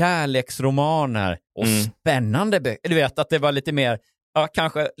kärleksromaner och spännande böcker. Du vet att det var lite mer,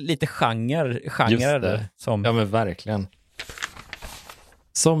 kanske lite genre som... Ja, men verkligen.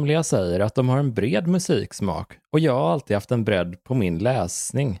 Somliga säger att de har en bred musiksmak och jag har alltid haft en bredd på min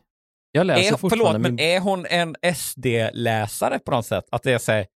läsning. Jag läser fortfarande... men är hon en SD-läsare på något sätt? Att det är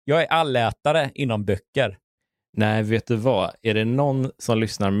så här, jag är allätare inom böcker. Nej, vet du vad? Är det någon som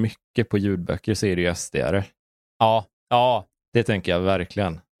lyssnar mycket på ljudböcker så är det ju SD-are. Ja. Det tänker jag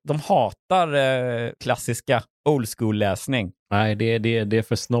verkligen. De hatar klassiska old school-läsning. Nej, det är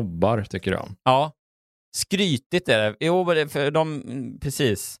för snobbar, tycker de. Ja. Skrytigt är det. Jo, för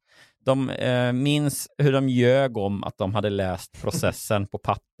precis. De minns hur de ljög om att de hade läst processen på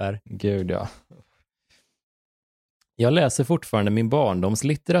papper. Gud, ja. Jag läser fortfarande min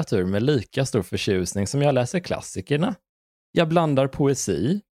barndomslitteratur med lika stor förtjusning som jag läser klassikerna. Jag blandar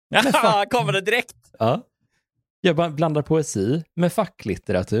poesi. Kommer det direkt? Ja. Jag blandar poesi med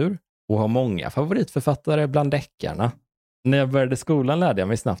facklitteratur och har många favoritförfattare bland deckarna. När jag började skolan lärde jag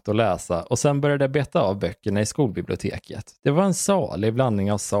mig snabbt att läsa och sen började jag beta av böckerna i skolbiblioteket. Det var en salig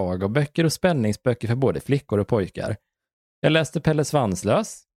blandning av sagoböcker och spänningsböcker för både flickor och pojkar. Jag läste Pelle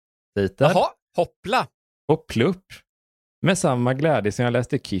Svanslös, Peter. Jaha, hoppla! Och Plupp. Med samma glädje som jag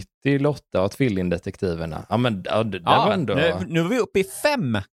läste Kitty, Lotta och Tvillingdetektiverna. Ja, men det var ändå... Nu är vi uppe i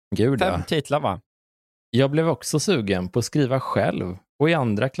 5. Gud, 5 titlar, va? Jag blev också sugen på att skriva själv. Och i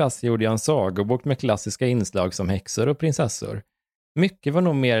andra klass gjorde jag en sagobok med klassiska inslag som häxor och prinsessor. Mycket var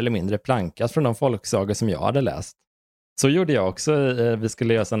nog mer eller mindre plankat från de folksagor som jag hade läst. Så gjorde jag också. Vi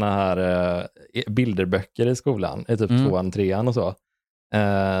skulle göra såna här bilderböcker i skolan. I typ 2:an, 3:an och så.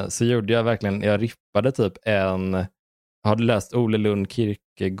 Så gjorde jag verkligen, jag rippade typ jag hade läst Ole Lund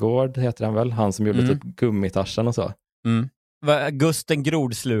Kierkegaard, heter han väl? Han som gjorde typ Gummitarsan och så. Gusten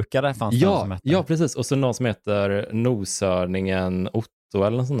Grodslukare fanns det som hette. Ja, precis. Och så någon som heter Noshörningen Otto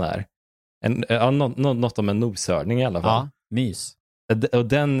eller något sånt där. Något om en noshörning i alla fall. Ja, mys. Och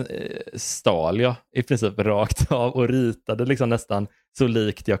den stal jag i princip rakt av och ritade liksom nästan så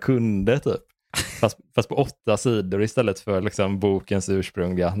likt jag kunde typ. Fast på 8 sidor istället för liksom bokens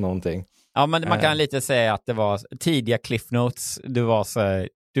ursprungliga någonting. Ja, men man kan lite säga att det var tidiga Cliff Notes. Du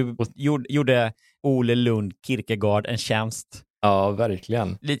gjorde Ole Lund Kierkegaard en tjänst. Ja,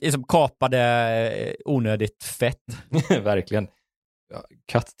 verkligen. Lite som kapade onödigt fett. Verkligen.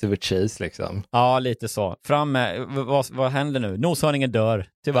 Cut to the chase liksom. Ja, lite så. Fram med, vad händer nu? Noshörningen dör,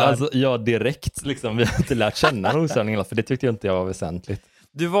 tyvärr. Alltså, ja, direkt liksom. Vi har inte lärt känna noshörningen, för det tyckte jag inte var väsentligt.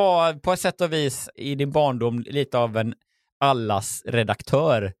 Du var på ett sätt och vis i din barndom lite av en allas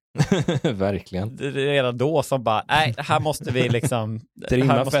redaktör. Verkligen. Redan då som bara, nej, här måste vi liksom...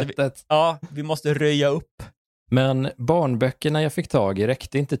 Trimma fettet. Vi måste röja upp. Men barnböckerna jag fick tag i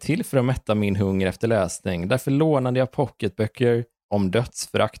räckte inte till för att mätta min hunger efter läsning. Därför lånade jag pocketböcker om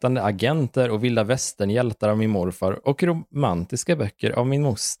dödsföraktande agenter och vilda västernhjältar av min morfar och romantiska böcker av min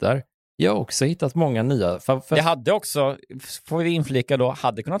moster. Jag har också hittat många nya... Det hade också, får vi inflika då,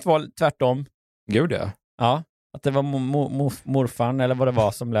 hade kunnat vara tvärtom. Gud, ja. Ja, att det var morfarn eller vad det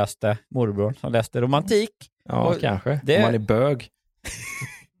var som läste, morbror som läste romantik. Ja, och kanske. Det... Om man är bög.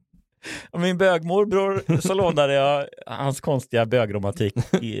 Och min bögmorbror så lånade jag hans konstiga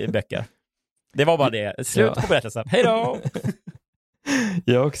bögromantik i böcker. Det var bara det. Slut på berättelsen. Hej då!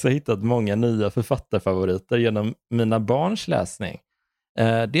 Jag har också hittat många nya författarfavoriter genom mina barns läsning.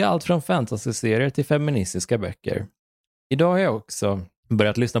 Det är allt från fantasy-serier till feministiska böcker. Idag har jag också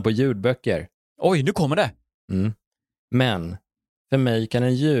börjat lyssna på ljudböcker. Oj, nu kommer det! Men för mig kan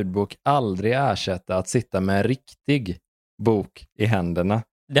en ljudbok aldrig ersätta att sitta med en riktig bok i händerna.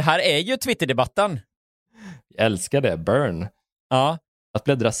 Det här är ju Twitter-debatten. Jag älskar det, burn. Ja. Att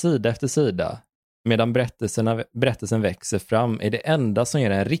bläddra sida efter sida medan berättelsen växer fram är det enda som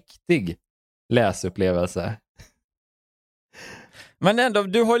ger en riktig läsupplevelse. Men ändå,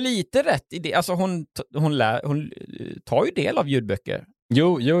 du har lite rätt i det. Alltså hon tar ju del av ljudböcker.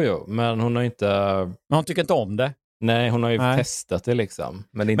 Jo, men hon har inte... Men hon tycker inte om det. Nej, hon har ju testat det liksom.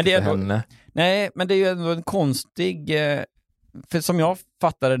 Men det är inte för henne. Nej, men det är ju ändå en konstig... För som jag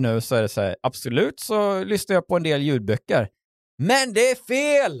fattar det nu så är det så här, absolut så lyssnar jag på en del ljudböcker. Men det är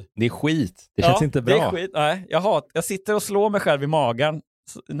fel! Det är skit. Det känns inte bra. Det är skit. Nej, jag sitter och slår mig själv i magen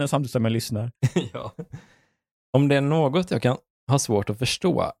samtidigt som jag lyssnar. Ja. Om det är något jag kan ha svårt att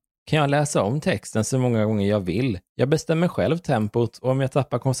förstå kan jag läsa om texten så många gånger jag vill. Jag bestämmer själv tempot och om jag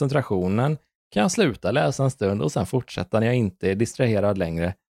tappar koncentrationen kan jag sluta läsa en stund och sen fortsätta när jag inte är distraherad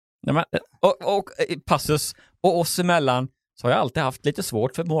längre. Nej, men, och passus, och oss emellan så har jag alltid haft lite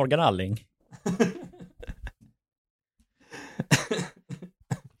svårt för Morgan Alling.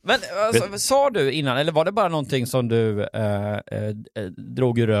 Men alltså, sa du innan, eller var det bara någonting som du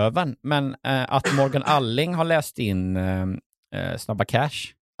drog ur röven? Men att Morgan Alling har läst in Snabba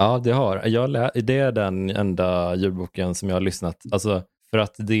Cash? Ja, det har. Det är den enda ljudboken som jag har lyssnat. Alltså, för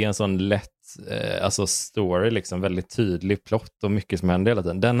att det är en sån lätt story, liksom väldigt tydlig plott och mycket som händer hela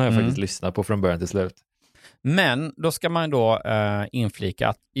tiden. Den har jag faktiskt lyssnat på från början till slut. Men då ska man då inflika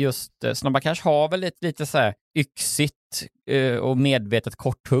att just Snabba Cash har väl lite så här yxigt och medvetet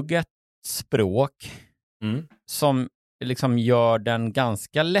korthugget språk som liksom gör den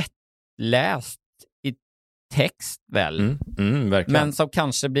ganska lättläst i text väl. Verkligen. Men som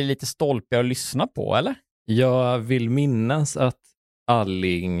kanske blir lite stolpig att lyssna på, eller? Jag vill minnas att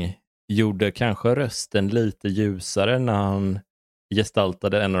Alling gjorde kanske rösten lite ljusare när han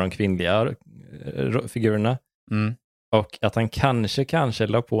gestaltade en av de kvinnliga figurerna. Och att han kanske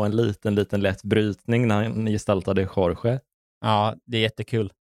la på en liten lätt brytning när han gestaltade Jorge. Ja, det är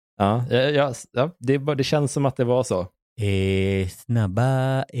jättekul. Ja, det känns som att det var så.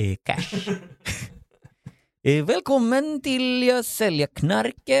 Snabba cash. Välkommen till Jag säljer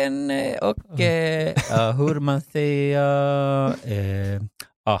knarken och hur man säger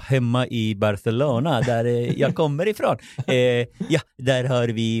hemma i Barcelona där jag kommer ifrån. Där har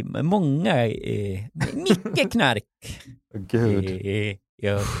vi mycket knark. Gud.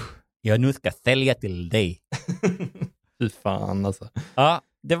 Jag nu ska sälja till dig. Fy fan alltså. Ja,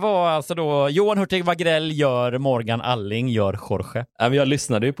 det var alltså då Johan Hurtig Wagrell gör Morgan Alling gör Jorge. Jag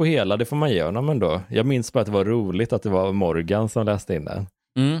lyssnade ju på hela, det får man göra men då. Jag minns bara att det var roligt att det var Morgan som läste in den.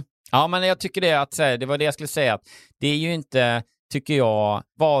 Ja, men jag tycker det var det jag skulle säga. Att det är ju inte, tycker jag,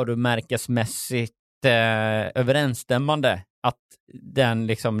 varumärkesmässigt överensstämmande att den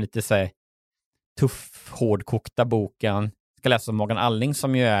liksom lite så här tuff, hårdkokta boken ska läsa om Morgan Alling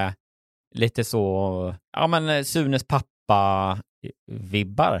som ju är lite så, ja men Sunes pappa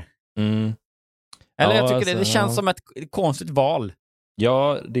vibbar. Eller jag tycker det känns som ett konstigt val.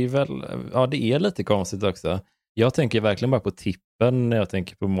 Ja, det är lite konstigt också. Jag tänker verkligen bara på tippen när jag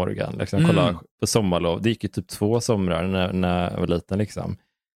tänker på Morgan. Liksom, kolla på sommarlov. Det gick ju typ 2 somrar när jag var liten liksom.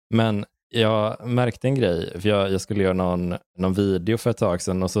 Men jag märkte en grej. För jag skulle göra någon video för ett tag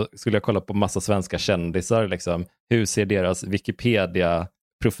sedan. Och så skulle jag kolla på massa svenska kändisar. Liksom. Hur ser deras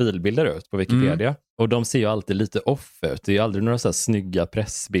Wikipedia-profilbilder ut på Wikipedia? Och de ser ju alltid lite off ut. Det är ju aldrig några så här snygga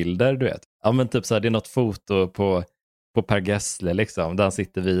pressbilder, du vet. Ja, men typ så här, det är något foto på Per Gessle liksom. Där han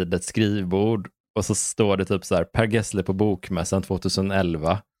sitter vid ett skrivbord. Och så står det typ så här, Per Gessle på Bokmässan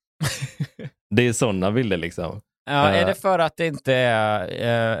 2011. Det är sådana bilder liksom. Ja, är det för att det inte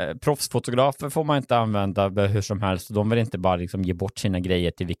är proffsfotografer får man inte använda hur som helst. De vill inte bara liksom ge bort sina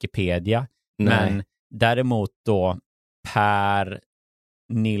grejer till Wikipedia. Nej. Men däremot då Per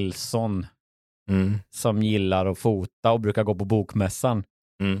Nilsson som gillar att fota och brukar gå på Bokmässan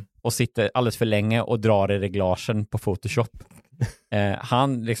och sitter alldeles för länge och drar i reglagen på Photoshop.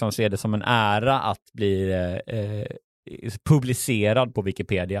 Han liksom ser det som en ära att bli publicerad på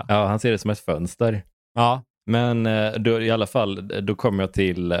Wikipedia. Ja, han ser det som ett fönster. Ja. Men då, i alla fall, då kommer jag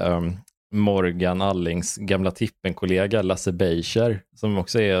till Morgan Allings gamla tippenkollega Lasse Beischer, som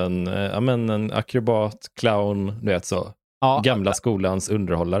också är en akrobat, clown, du vet så. Ja, gamla skolans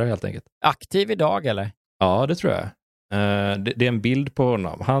underhållare helt enkelt. Aktiv idag eller? Ja, det tror jag. Det är en bild på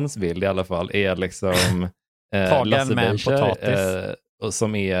honom. Hans bild i alla fall är liksom Lasse Beischer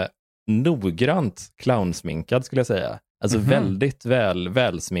som är noggrant clownsminkad skulle jag säga. Alltså väldigt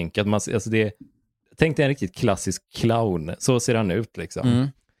välsminkad. Tänk dig en riktigt klassisk clown. Så ser han ut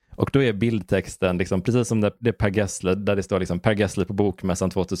liksom. Och då är bildtexten liksom, precis som det Per Gessle, där det står liksom Per Gessle på Bokmässan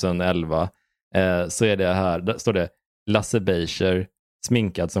 2011. Så är det här, där står det Lasse Beischer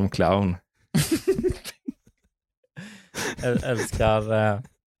sminkad som clown.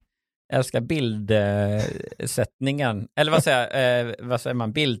 Älskar bildsättningen. Eller vad säger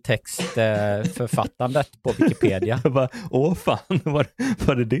man? Bildtextförfattandet på Wikipedia. Åh fan, var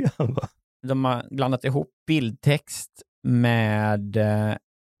det han var? De har blandat ihop bildtext med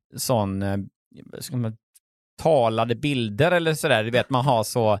talade bilder eller sådär. Du vet, man har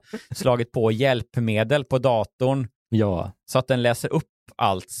så slagit på hjälpmedel på datorn. Ja. Så att den läser upp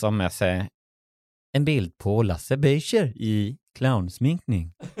allt som är en bild på Lasse Beischer i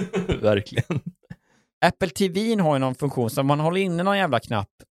clownsminkning. Verkligen. Apple TV har ju någon funktion så man håller inne någon jävla knapp,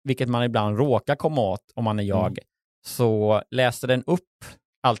 vilket man ibland råkar komma åt om man är jag. Så läser den upp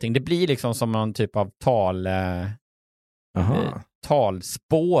allting. Det blir liksom som någon typ av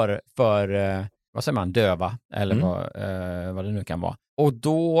talspår för vad säger man, döva eller vad det nu kan vara. Och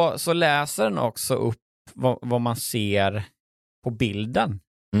då så läser den också upp vad man ser på bilden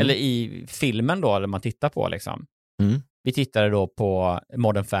eller i filmen då, eller man tittar på liksom. Vi tittade då på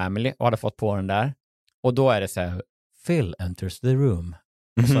Modern Family och hade fått på den där. Och då är det så här, Phil enters the room.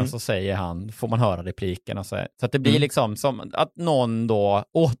 Och sen så säger han, får man höra repliken och så att det blir liksom som att någon då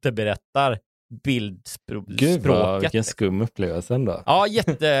återberättar bildspråket. Gud, vilken skum upplevelse ändå. Ja,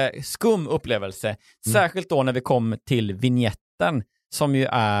 jätteskum upplevelse. Särskilt då när vi kom till vignetten som ju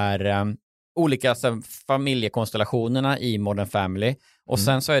är olika familjekonstellationerna i Modern Family. Och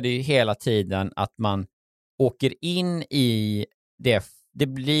sen så är det ju hela tiden att man åker in i det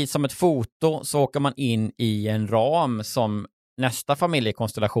blir som ett foto, så åker man in i en ram som nästa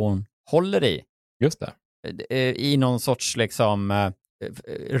familjekonstellation håller i. Just det. I någon sorts liksom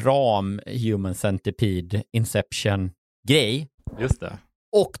ram, human centipede, inception grej. Just det.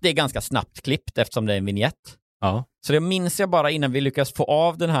 Och det är ganska snabbt klippt eftersom det är en vignett. Ja. Så det minns jag bara innan vi lyckas få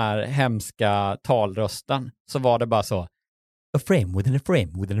av den här hemska talrösten, så var det bara så: a frame within a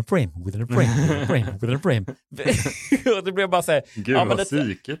frame within a frame within a frame within a frame within a frame. Och det blev bara så här, gud, vad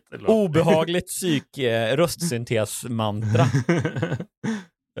psyket, eller? Obehagligt röstsyntesmantra.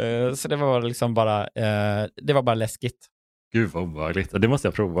 Så det var liksom bara det var bara läskigt. Gud vad obehagligt. Det måste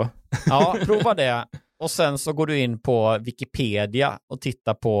jag prova. Ja, prova det. Och sen så går du in på Wikipedia och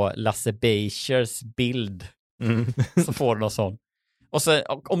tittar på Lasse Beijers bild. Så får du något sånt. Och sen,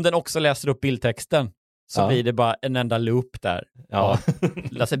 om den också läser upp bildtexten, så blir det bara en enda loop där. Ja.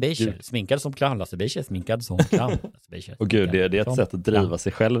 Lasse Beijer, sminkad som clown. Lasse Beijer, sminkad som clown. Och gud, det är ett sätt att driva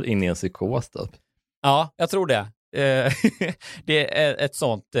sig själv in i en psykos typ. Ja, jag tror det. Det är ett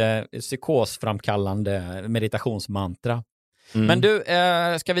sånt psykosframkallande meditationsmantra. Men du,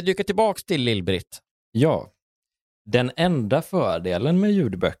 ska vi dyka tillbaks till Lill-Britt? Ja. Den enda fördelen med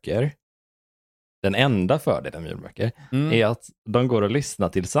ljudböcker är att de går att lyssna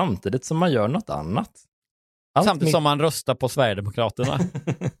till samtidigt som man gör något annat. Samtidigt som man röstar på Sverigedemokraterna.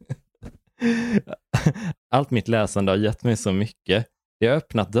 Allt mitt läsande har gett mig så mycket. Det har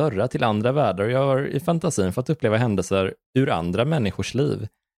öppnat dörrar till andra världar och jag har i fantasin fått uppleva händelser ur andra människors liv.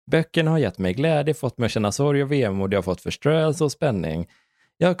 Böckerna har gett mig glädje, fått mig att känna sorg och vemod, jag har fått förströelse och spänning.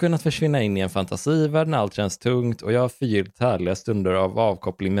 Jag har kunnat försvinna in i en fantasivärld när allt känns tungt och jag har förgyllt härliga stunder av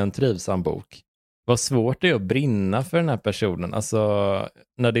avkoppling med en trivsam bok. Vad svårt det är att brinna för den här personen. Alltså,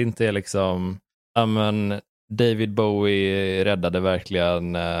 när det inte är liksom, David Bowie räddade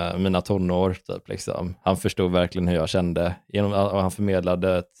verkligen mina tonår typ liksom. Han förstod verkligen hur jag kände och han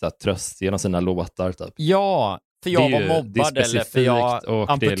förmedlade tröst genom sina låtar typ. Ja, för jag var mobbad eller för jag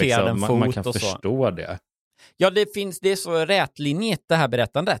amputerade liksom, en fot man kan och förstå så. Det. Ja, det är så rätlinjigt det här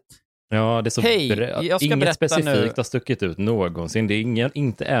berättandet. Ja, det är så jag ska inget berätta specifikt nu. har stuckit ut någonsin. Det är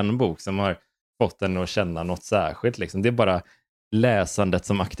inte en bok som har fått en att känna något särskilt liksom. Det är bara läsandet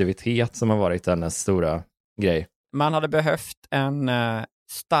som aktivitet som har varit hennes stora grej. Man hade behövt en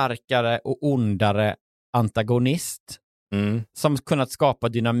starkare och ondare antagonist som kunnat skapa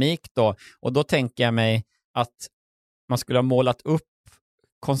dynamik då. Och då tänker jag mig att man skulle ha målat upp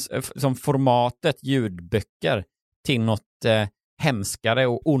som formatet ljudböcker till något hemskare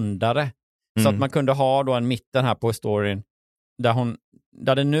och ondare. Så att man kunde ha då en mitten här på historien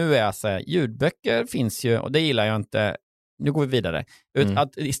där det nu är så här, ljudböcker finns ju och det gillar jag inte. Nu går vi vidare.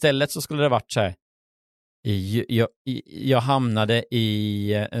 Att istället så skulle det varit så här, jag hamnade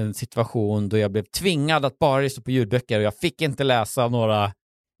i en situation då jag blev tvingad att bara lyssna på ljudböcker och jag fick inte läsa några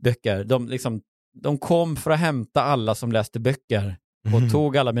böcker. De kom för att hämta alla som läste böcker och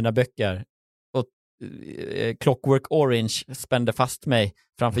tog alla mina böcker och Clockwork Orange spände fast mig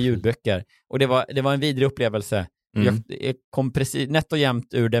framför ljudböcker och det var en vidrig upplevelse. Jag kom precis nätt och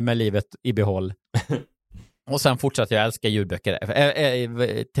jämnt ur det med livet i behåll. Och sen fortsatte jag älska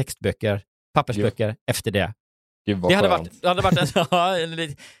ljudböcker, textböcker, pappersböcker efter det. Det hade varit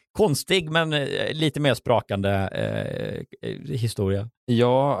en konstig men lite mer sprakande historia.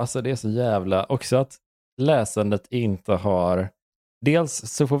 Ja, alltså det är så jävla också att läsandet inte har, dels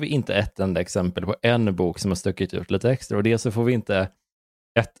så får vi inte ett enda exempel på en bok som har stuckit ut lite extra och dels så får vi inte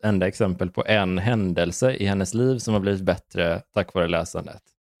ett enda exempel på en händelse i hennes liv som har blivit bättre tack vare läsandet.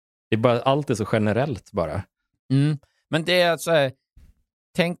 Det är bara, allt är så generellt bara. Men det är alltså,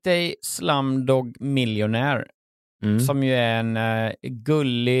 tänk dig Slumdog Millionaire som ju är en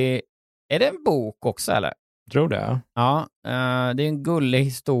gullig, är det en bok också eller? Tror det. Ja, det är en gullig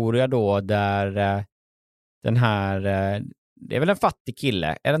historia då där den här, det är väl en fattig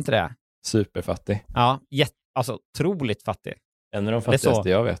kille, är det inte det? Superfattig. Ja, alltså otroligt fattig. En av de fattigaste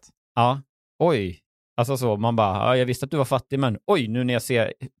jag vet. Ja, oj. Alltså så, man bara, ja, jag visste att du var fattig, men oj, nu när jag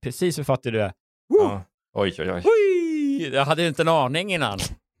ser precis hur fattig du är. Ja. Oj. Jag hade inte en aning innan.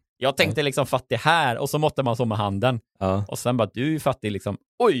 Jag tänkte liksom fattig här, och så måtte man så med handen. Ja. Och sen bara, du är fattig liksom.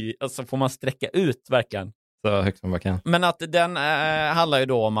 Oj, och så får man sträcka ut verkligen. Så högt man bara kan. Men att den handlar ju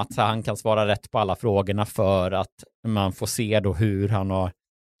då om att han kan svara rätt på alla frågorna, för att man får se då hur han har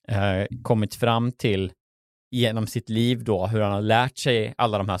kommit fram till genom sitt liv då, hur han har lärt sig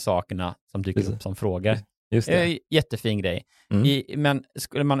alla de här sakerna som dyker upp som frågor. Just det. Jättefin grej. Men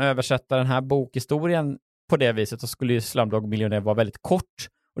skulle man översätta den här bokhistorien på det viset, så skulle ju Slumdog Millionaire vara väldigt kort.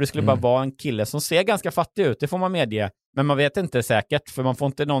 Och det skulle bara vara en kille som ser ganska fattig ut, det får man medge. Men man vet inte säkert, för man får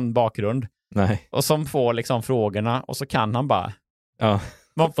inte någon bakgrund. Nej. Och som får liksom frågorna, och så kan han bara. Ja.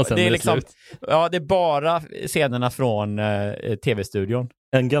 Det är liksom, ja, det är bara scenerna från tv-studion.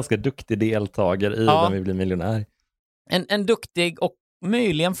 En ganska duktig deltagare i Vem vill bli miljonär. En duktig och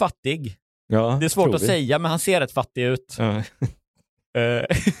möjligen fattig. Ja, det är svårt att säga, men han ser rätt fattig ut. Ja.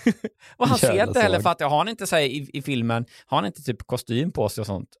 Och han ser inte heller fattig. Har han inte så här, i filmen, har han inte typ kostym på sig och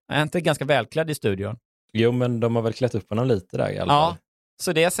sånt? Är han inte ganska välklädd i studion? Jo, men de har väl klätt upp honom lite där i alla fall.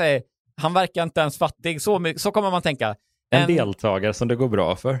 Så det säger, han verkar inte ens fattig. Så kommer man tänka. En deltagare som det går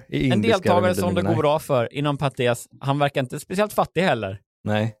bra för. En deltagare som det går bra för, inom parentes. Han verkar inte speciellt fattig heller.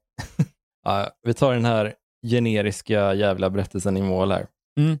 Nej. Vi tar den här generiska jävla berättelsen i mål här.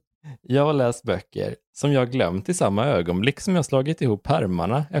 Jag har läst böcker som jag glömt i samma ögonblick som jag slagit ihop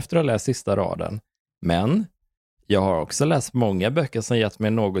pärmarna efter att ha läst sista raden. Men jag har också läst många böcker som gett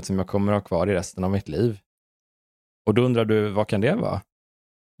mig något som jag kommer att ha kvar i resten av mitt liv. Och då undrar du, vad kan det vara?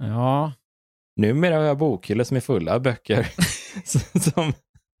 Ja. Numera har jag bokhyllor som är fulla av böcker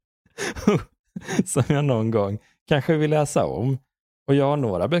som jag någon gång kanske vill läsa om. Och jag har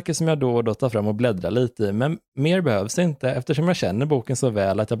några böcker som jag då och då tar fram och bläddrar lite i, men mer behövs inte eftersom jag känner boken så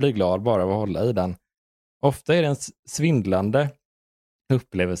väl att jag blir glad bara av att hålla i den. Ofta är det en svindlande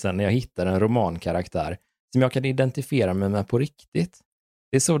upplevelse när jag hittar en romankaraktär som jag kan identifiera mig med på riktigt.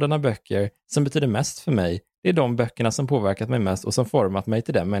 Det är sådana böcker som betyder mest för mig. Det är de böckerna som påverkat mig mest och som format mig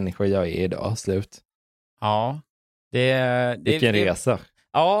till den människa jag är idag. Slut. Ja. Vilken resa.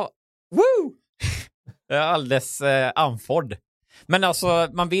 Ja. Woo! Jag är alldeles anförd. Men alltså,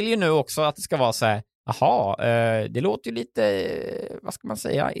 man vill ju nu också att det ska vara så här, jaha, det låter ju lite, vad ska man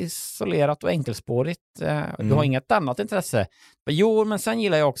säga, isolerat och enkelspårigt. Du har inget annat intresse. Jo, men sen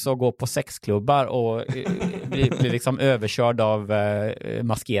gillar jag också att gå på sexklubbar och bli liksom överkörd av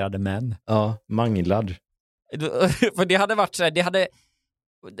maskerade män. Ja, manglad. För det hade varit så här,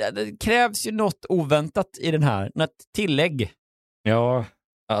 det krävs ju något oväntat i den här, något tillägg. Ja,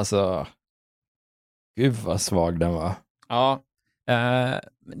 alltså, gud vad svag den var. Ja.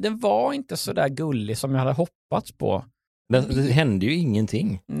 Den var inte så där gullig som jag hade hoppats på. Det hände ju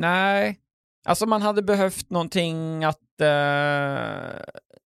ingenting. Nej. Alltså man hade behövt någonting att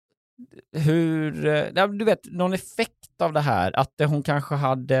du vet, någon effekt av det här. Att hon kanske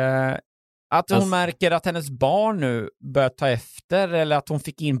hade, att hon märker att hennes barn nu börjar ta efter, eller att hon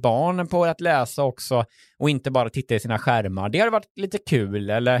fick in barnen på att läsa också och inte bara titta i sina skärmar. Det hade varit lite kul,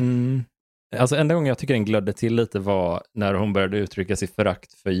 eller? Alltså enda gången jag tycker den glödde till lite var när hon började uttrycka sig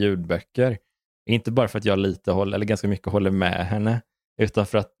förakt för ljudböcker. Inte bara för att jag lite eller ganska mycket håller med henne, utan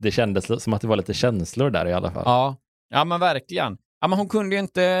för att det kändes som att det var lite känslor där i alla fall. Ja men verkligen. Ja, men hon kunde ju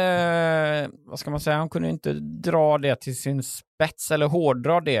inte, vad ska man säga, hon kunde inte dra det till sin spets eller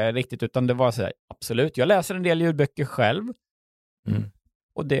hårdra det riktigt, utan det var så här, absolut, jag läser en del ljudböcker själv.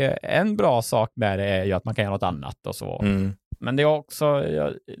 Och det är en bra sak med det är ju att man kan göra något annat och så. Men det är också,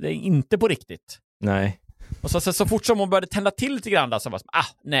 det är inte på riktigt. Nej. Och så fort som hon började tända till lite grann så var det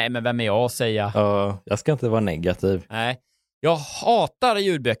nej, men vem är jag att säga? Jag ska inte vara negativ. Nej, jag hatar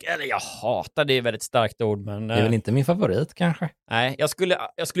ljudböcker. Eller jag hatar, det är väldigt starkt ord, men det är väl inte min favorit kanske. Nej, jag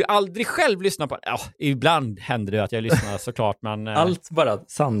skulle aldrig själv lyssna på. Ibland händer det att jag lyssnar såklart, men allt bara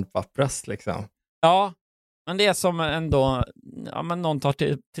sandpappras liksom. Ja, men det är som ändå, ja, men någon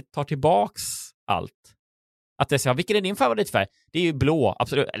tar tillbaks allt. Att det säger, vilken är din favoritfärg? Det är ju blå,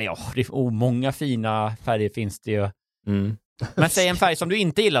 absolut. Eller ja, många fina färger finns det ju. Men säg en färg som du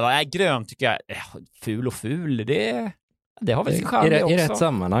inte gillar då. Nej, grön tycker jag. Ful och ful, det har väl sin charm också. I rätt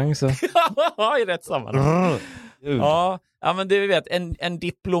sammanhang så. Ja, i rätt sammanhang. Ja, men du vet, en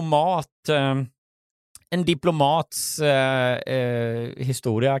diplomats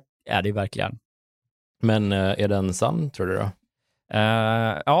historia är det verkligen. Men är den sann, tror du då?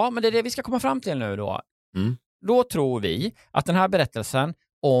 Ja, men det är det vi ska komma fram till nu då. Då tror vi att den här berättelsen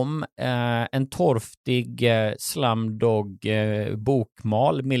om en torftig slumdog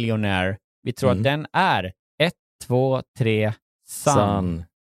bokmal miljonär, vi tror att den är 1, 2, 3 Sun.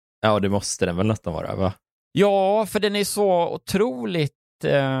 Ja, det måste den väl nästan vara, va? Ja, för den är så otroligt...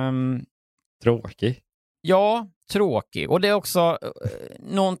 Tråkig. Ja, tråkig. Och det är också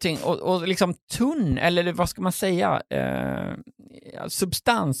någonting, och liksom tunn, eller vad ska man säga,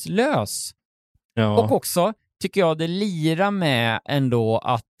 substanslös. Ja. Och också, tycker jag, det lirar med ändå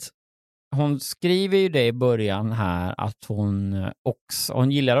att hon skriver ju det i början här, att hon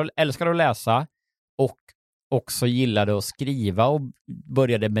älskar att läsa och också gillade att skriva och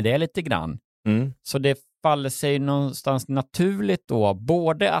började med det lite grann. Så det faller sig någonstans naturligt då,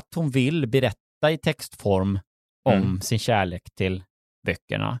 både att hon vill berätta i textform om sin kärlek till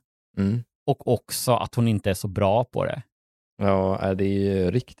böckerna och också att hon inte är så bra på det. Ja, det är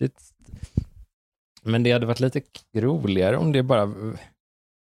ju riktigt. Men det hade varit lite roligare om det bara...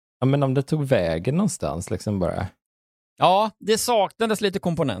 Ja, men om det tog vägen någonstans liksom bara. Ja, det saknades lite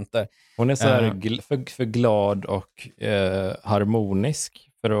komponenter. Hon är så här för glad och harmonisk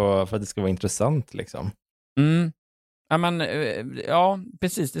för att det ska vara intressant liksom. Ja, men, ja,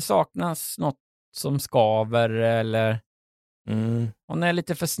 precis. Det saknas något som skaver eller... Hon är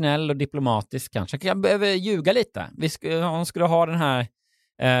lite för snäll och diplomatisk kanske. Jag behöver ljuga lite. Hon skulle ha den här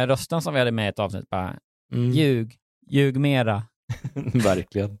rösten som vi hade med i ett avsnitt. Bara, ljug mera.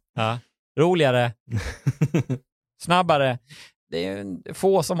 Verkligen. Ja. Roligare. Snabbare. Det är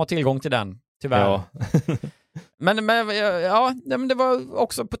få som har tillgång till den, tyvärr. Ja. men det var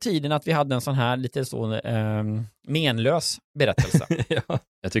också på tiden att vi hade en sån här lite så menlös berättelse. Ja.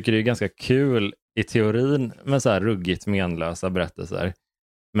 Jag tycker det är ganska kul i teorin med så här ruggigt menlösa berättelser.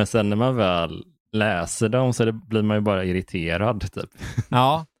 Men sen när man väl läser dem så blir man ju bara irriterad typ.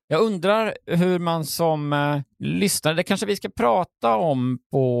 Ja. Jag undrar hur man som lyssnare, det kanske vi ska prata om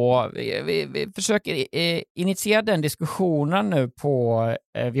på, vi försöker initiera den diskussionen nu på,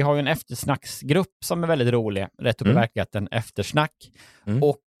 vi har ju en eftersnacksgrupp som är väldigt rolig, rätt upp i verkligheten, eftersnack.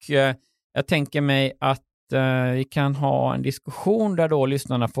 Och jag tänker mig att vi kan ha en diskussion där då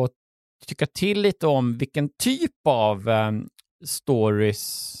lyssnarna får tycka till lite om vilken typ av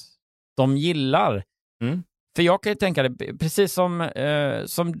stories de gillar. För jag kan ju tänka det, precis som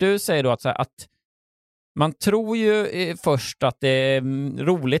du säger då, att man tror ju först att det är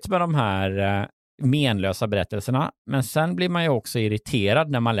roligt med de här menlösa berättelserna, men sen blir man ju också irriterad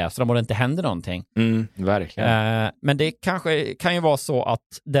när man läser dem och det inte händer någonting. Verkligen. Men det kanske kan ju vara så att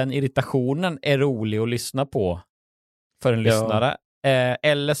den irritationen är rolig att lyssna på för en lyssnare.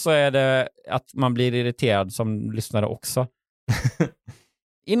 Eller så är det att man blir irriterad som lyssnare också.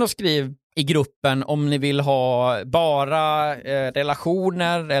 In och skriv i gruppen om ni vill ha bara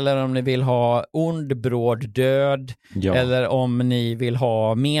relationer, eller om ni vill ha ond, bråd död, eller om ni vill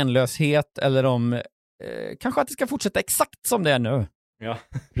ha menlöshet, eller om kanske att det ska fortsätta exakt som det är nu. Ja,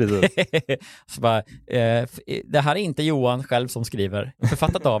 precis. Så bara, det här är inte Johan själv som skriver.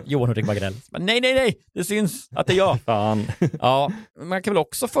 Författat av Johan Hurtig Magrell. Nej, det syns att det är jag. Fan. Ja, man kan väl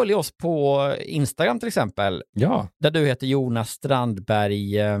också följa oss på Instagram till exempel. Ja. Där du heter Jonas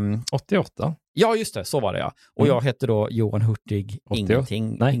Strandberg 88. Ja, just det, så var det ja. Och jag heter då Johan Hurtig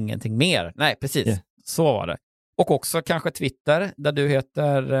ingenting mer. Nej, precis. Yeah. Så var det. Och också kanske Twitter där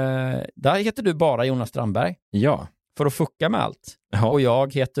där heter du bara Jonas Strandberg. Ja. För att fucka med allt. Ja. Och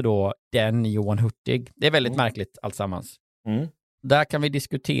jag heter då den Johan Hurtig. Det är väldigt märkligt alltsammans. Där kan vi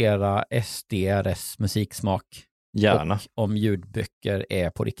diskutera SDRS musiksmak. Gärna. Och om ljudböcker är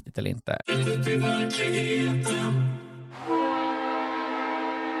på riktigt eller inte.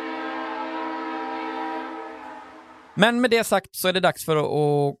 Men med det sagt så är det dags för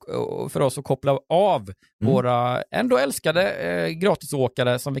oss att koppla av våra ändå älskade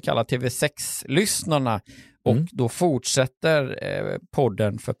gratisåkare som vi kallar TV6-lyssnarna. Och då fortsätter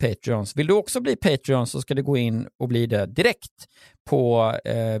podden för Patreons. Vill du också bli Patreon så ska du gå in och bli det direkt på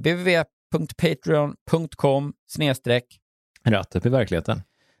www.patreon.com/Rätt upp i verkligheten.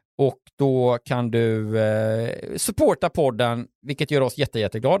 Och då kan du supporta podden, vilket gör oss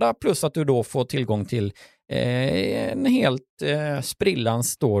jätteglada. Plus att du då får tillgång till en helt sprillans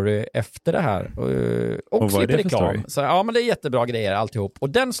story efter det här. Och slipper reklam. Så, ja, men det är jättebra grejer alltihop. Och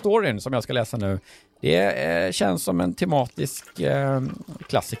den storyn som jag ska läsa nu, det känns som en tematisk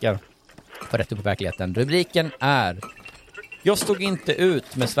klassiker för Rätt upp i verkligheten. Rubriken är: Jag stod inte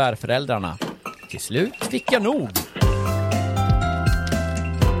ut med svärföräldrarna. Till slut fick jag nog.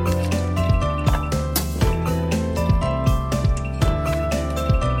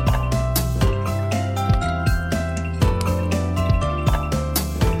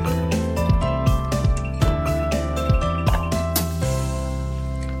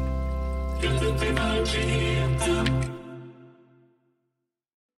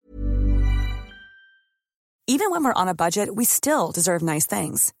 even when we're on a budget, we still deserve nice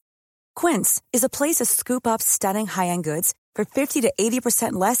things. Quince is a place to scoop up stunning high-end goods for 50 to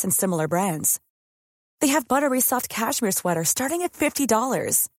 80% less than similar brands. They have buttery soft cashmere sweaters starting at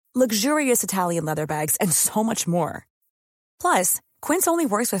 $50, luxurious Italian leather bags, and so much more. Plus, Quince only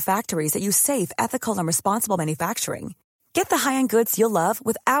works with factories that use safe, ethical, and responsible manufacturing. Get the high-end goods you'll love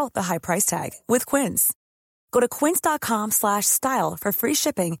without the high price tag with Quince. Go to quince.com/style for free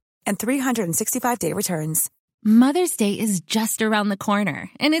shipping and 365-day returns. Mother's Day is just around the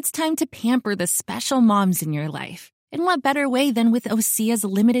corner, and it's time to pamper the special moms in your life. And what better way than with Osea's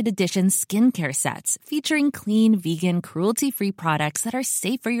limited edition skincare sets featuring clean, vegan, cruelty-free products that are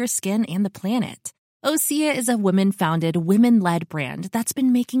safe for your skin and the planet. Osea is a women-founded, women-led brand that's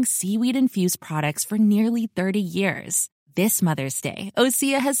been making seaweed-infused products for nearly 30 years. This Mother's Day,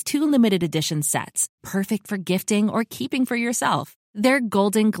 Osea has 2 limited edition sets, perfect for gifting or keeping for yourself. Their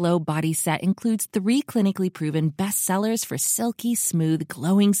Golden Glow body set includes 3 clinically proven bestsellers for silky, smooth,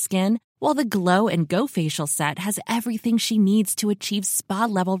 glowing skin, while the Glow and Go facial set has everything she needs to achieve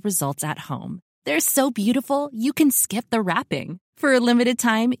spa-level results at home. They're so beautiful, you can skip the wrapping. For a limited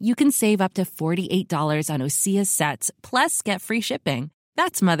time, you can save up to $48 on Osea sets, plus get free shipping.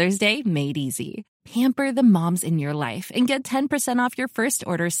 That's Mother's Day made easy. Pamper the moms in your life and get 10% off your first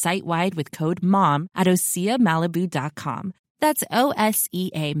order site-wide with code MOM at OseaMalibu.com. That's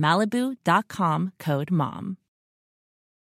OSEA Malibu.com, code MOM.